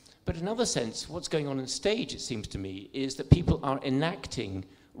 But in another sense, what's going on stage, it seems to me, is that people are enacting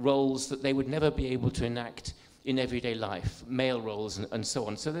roles that they would never be able to enact in everyday life, male roles and so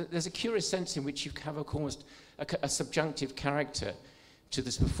on. So there's a curious sense in which you have almost a subjunctive character to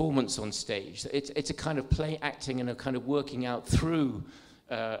this performance on stage. It's a kind of play acting and a kind of working out through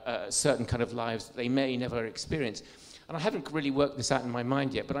certain kind of lives that they may never experience. And I haven't really worked this out in my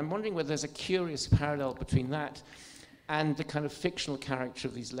mind yet, but I'm wondering whether there's a curious parallel between that and the kind of fictional character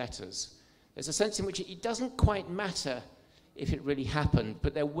of these letters. There's a sense in which it doesn't quite matter if it really happened,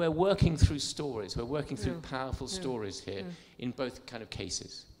 but we're working through stories. We're working through powerful stories here in both kind of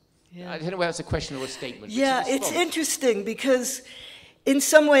cases. Yeah. I don't know whether that's a question or a statement. Yeah, it's interesting because in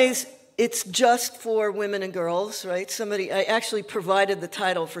some ways it's just for women and girls, right? I actually provided the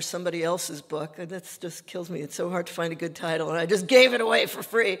title for somebody else's book, and that just kills me. It's so hard to find a good title, and I just gave it away for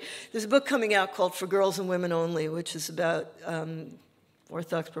free. There's a book coming out called For Girls and Women Only, which is about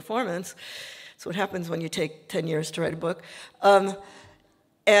Orthodox performance. It's what happens when you take 10 years to write a book. And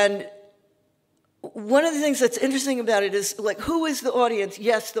one of the things that's interesting about it is, like, who is the audience?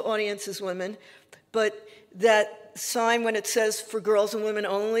 Yes, the audience is women, but that sign when it says For Girls and Women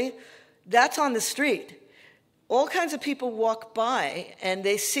Only, that's on the street. All kinds of people walk by and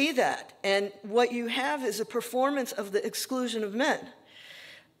they see that. And what you have is a performance of the exclusion of men.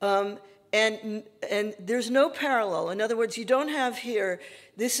 And there's no parallel. In other words, you don't have here,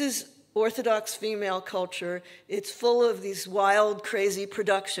 this is Orthodox female culture. It's full of these wild, crazy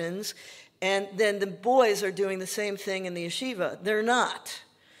productions. And then the boys are doing the same thing in the yeshiva. They're not.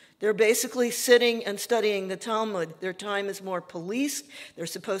 They're basically sitting and studying the Talmud. Their time is more policed. They're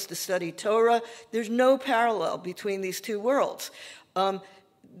supposed to study Torah. There's no parallel between these two worlds.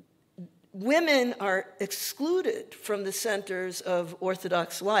 Women are excluded from the centers of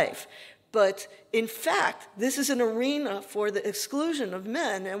Orthodox life. But in fact, this is an arena for the exclusion of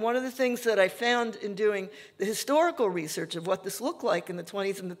men. And one of the things that I found in doing the historical research of what this looked like in the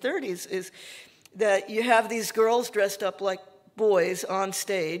 20s and the 30s is that you have these girls dressed up like boys on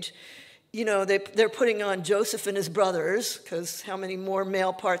stage. You know, they're putting on Joseph and his brothers, because how many more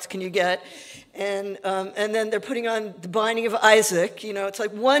male parts can you get? And then they're putting on The Binding of Isaac. You know, it's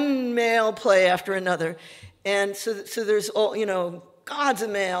like one male play after another. And so there's all, you know, God's a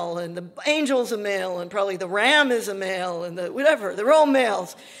male, and the angel's a male, and probably the ram is a male, and the whatever. They're all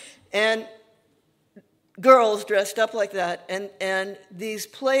males. And girls dressed up like that. And these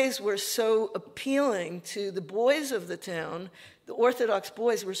plays were so appealing to the boys of the town. The Orthodox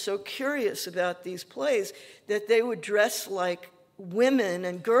boys were so curious about these plays that they would dress like women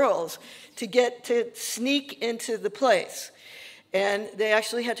and girls to sneak into the place. And they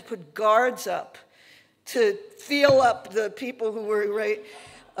actually had to put guards up to feel up the people who were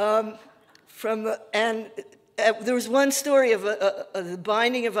there was one story of the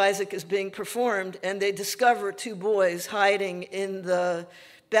Binding of Isaac is being performed, and they discover two boys hiding in the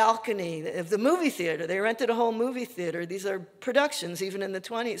balcony of the movie theater. They rented a whole movie theater. These are productions, even in the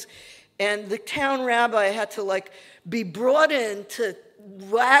 20s. And the town rabbi had to, be brought in to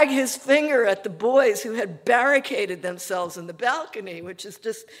wag his finger at the boys who had barricaded themselves in the balcony, which is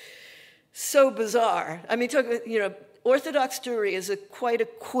just so bizarre. I mean, Orthodox Jewry is quite a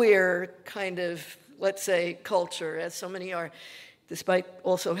queer kind of, let's say, culture, as so many are, despite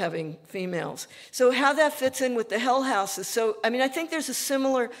also having females. So how that fits in with the hell houses. So, I mean, I think there's a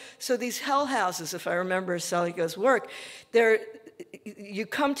similar, so these hell houses, if I remember Saliko's work, you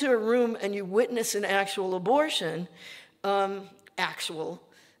come to a room and you witness an actual abortion,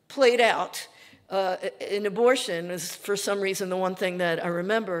 played out. in abortion is, for some reason, the one thing that I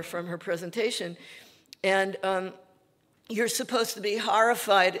remember from her presentation. And you're supposed to be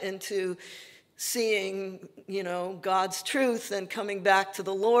horrified into seeing, you know, God's truth and coming back to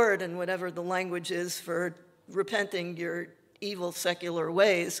the Lord and whatever the language is for repenting your evil secular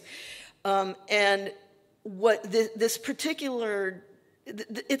ways. And what this particular,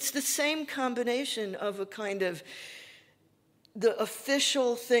 it's the same combination of a kind of the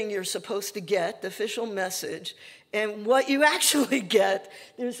official thing you're supposed to get, the official message, and what you actually get.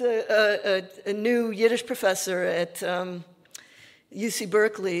 There's a new Yiddish professor at UC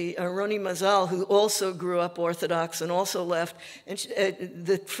Berkeley, Roni Mazal, who also grew up Orthodox and also left, and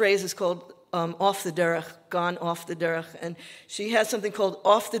the phrase is called off the derech, gone off the derech, and she has something called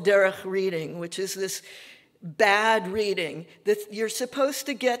off the derech reading, which is this bad reading. That you're supposed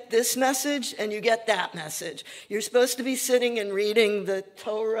to get this message and you get that message. You're supposed to be sitting and reading the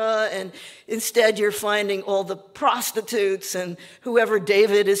Torah, and instead you're finding all the prostitutes and whoever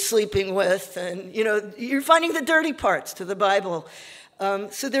David is sleeping with, and you know, you're finding the dirty parts to the Bible.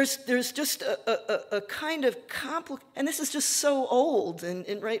 So there's just a kind of and this is just so old,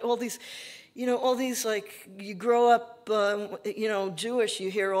 and right, all these, you know, all these, like, you grow up, you know, Jewish, you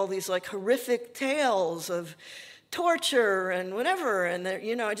hear all these, like, horrific tales of torture and whatever, and,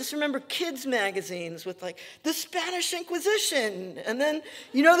 you know, I just remember kids' magazines with, like, the Spanish Inquisition, and then,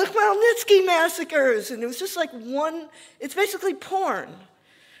 you know, the Khmelnytsky massacres, and it was just, like, it's basically porn.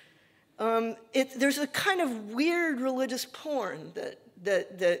 There's a kind of weird religious porn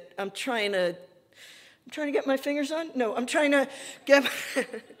that I'm trying to get my fingers on? No, I'm trying to get...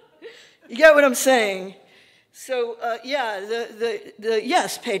 You get what I'm saying? So, yeah,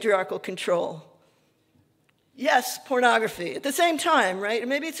 yes, patriarchal control. Yes, pornography. At the same time, right?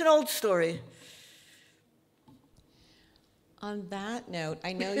 Maybe it's an old story. On that note,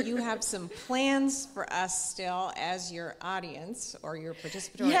 I know you have some plans for us still as your audience, or your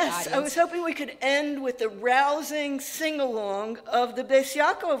participatory audience. Yes, I was hoping we could end with the rousing sing-along of the Bais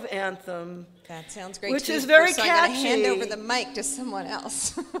Yaakov anthem. That sounds great. Which is very catchy. catchy. I'm going to hand over the mic to someone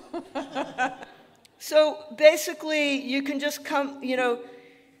else. So basically, you can just come, you know,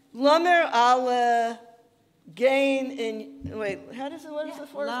 Lamer Ale, gain in, wait, how does it, what is the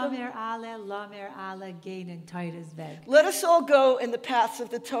fourth? Lamer Ale, gain in Titus Weg. Let us all go in the paths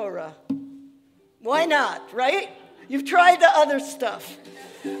of the Torah. Why not, right? You've tried the other stuff.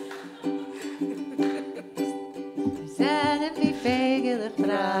 zijn wie vegelig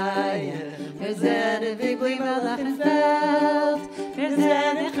vrije. Wir zijn wie bliebelach in veld. Wir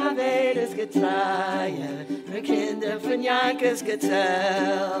zijn in Chavedes getreie. Wir Kinder von Jankes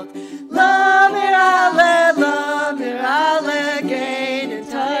gezählt. Lamer alle, gehen in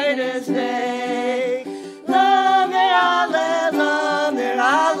Titus Weg. Lamer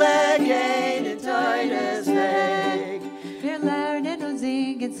alle, gehen in Titus Weg. Wir lernen und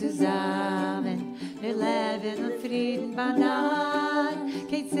singen zusammen. Wir leben in Frieden banan,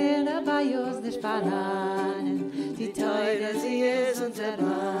 kein Zähler bei uns nicht verlangen. Die Teure, sie ist unser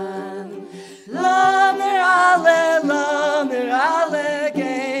Mann. Lamer alle,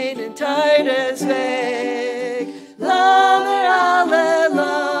 gehen in Titus Weg. Lamer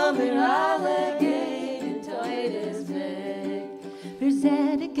alle, gehen in Titus Weg. Wir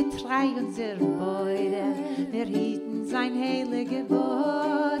sind getreu unser Beute, wir hielten sein heilige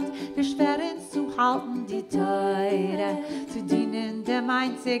Wort. Wir schweren zu halten die Teure, zu dienen dem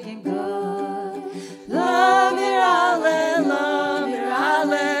einzigen Gott. Lamer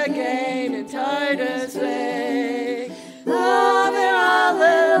alle, gehen in Titus Weg. Lamer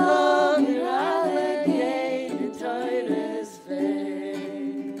alle, gehen in Titus Weg.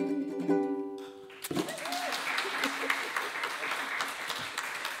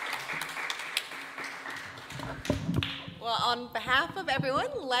 Well, on behalf of everyone,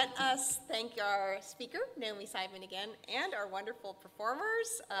 let us thank our speaker, Naomi Seidman, again, and our wonderful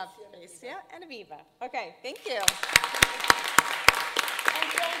performers of Bais and Aviva. Okay, thank you. And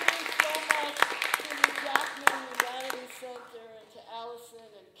thank you so much to the Jackman Humanities Center and to Allison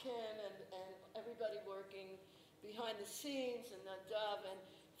and Kim and everybody working behind the scenes and Nadav, and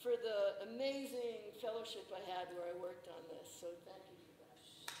for the amazing fellowship I had where I worked on this. So thank you for that.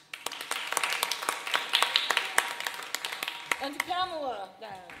 And to Pamela.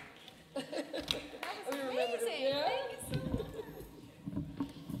 That was amazing. Thank you so much.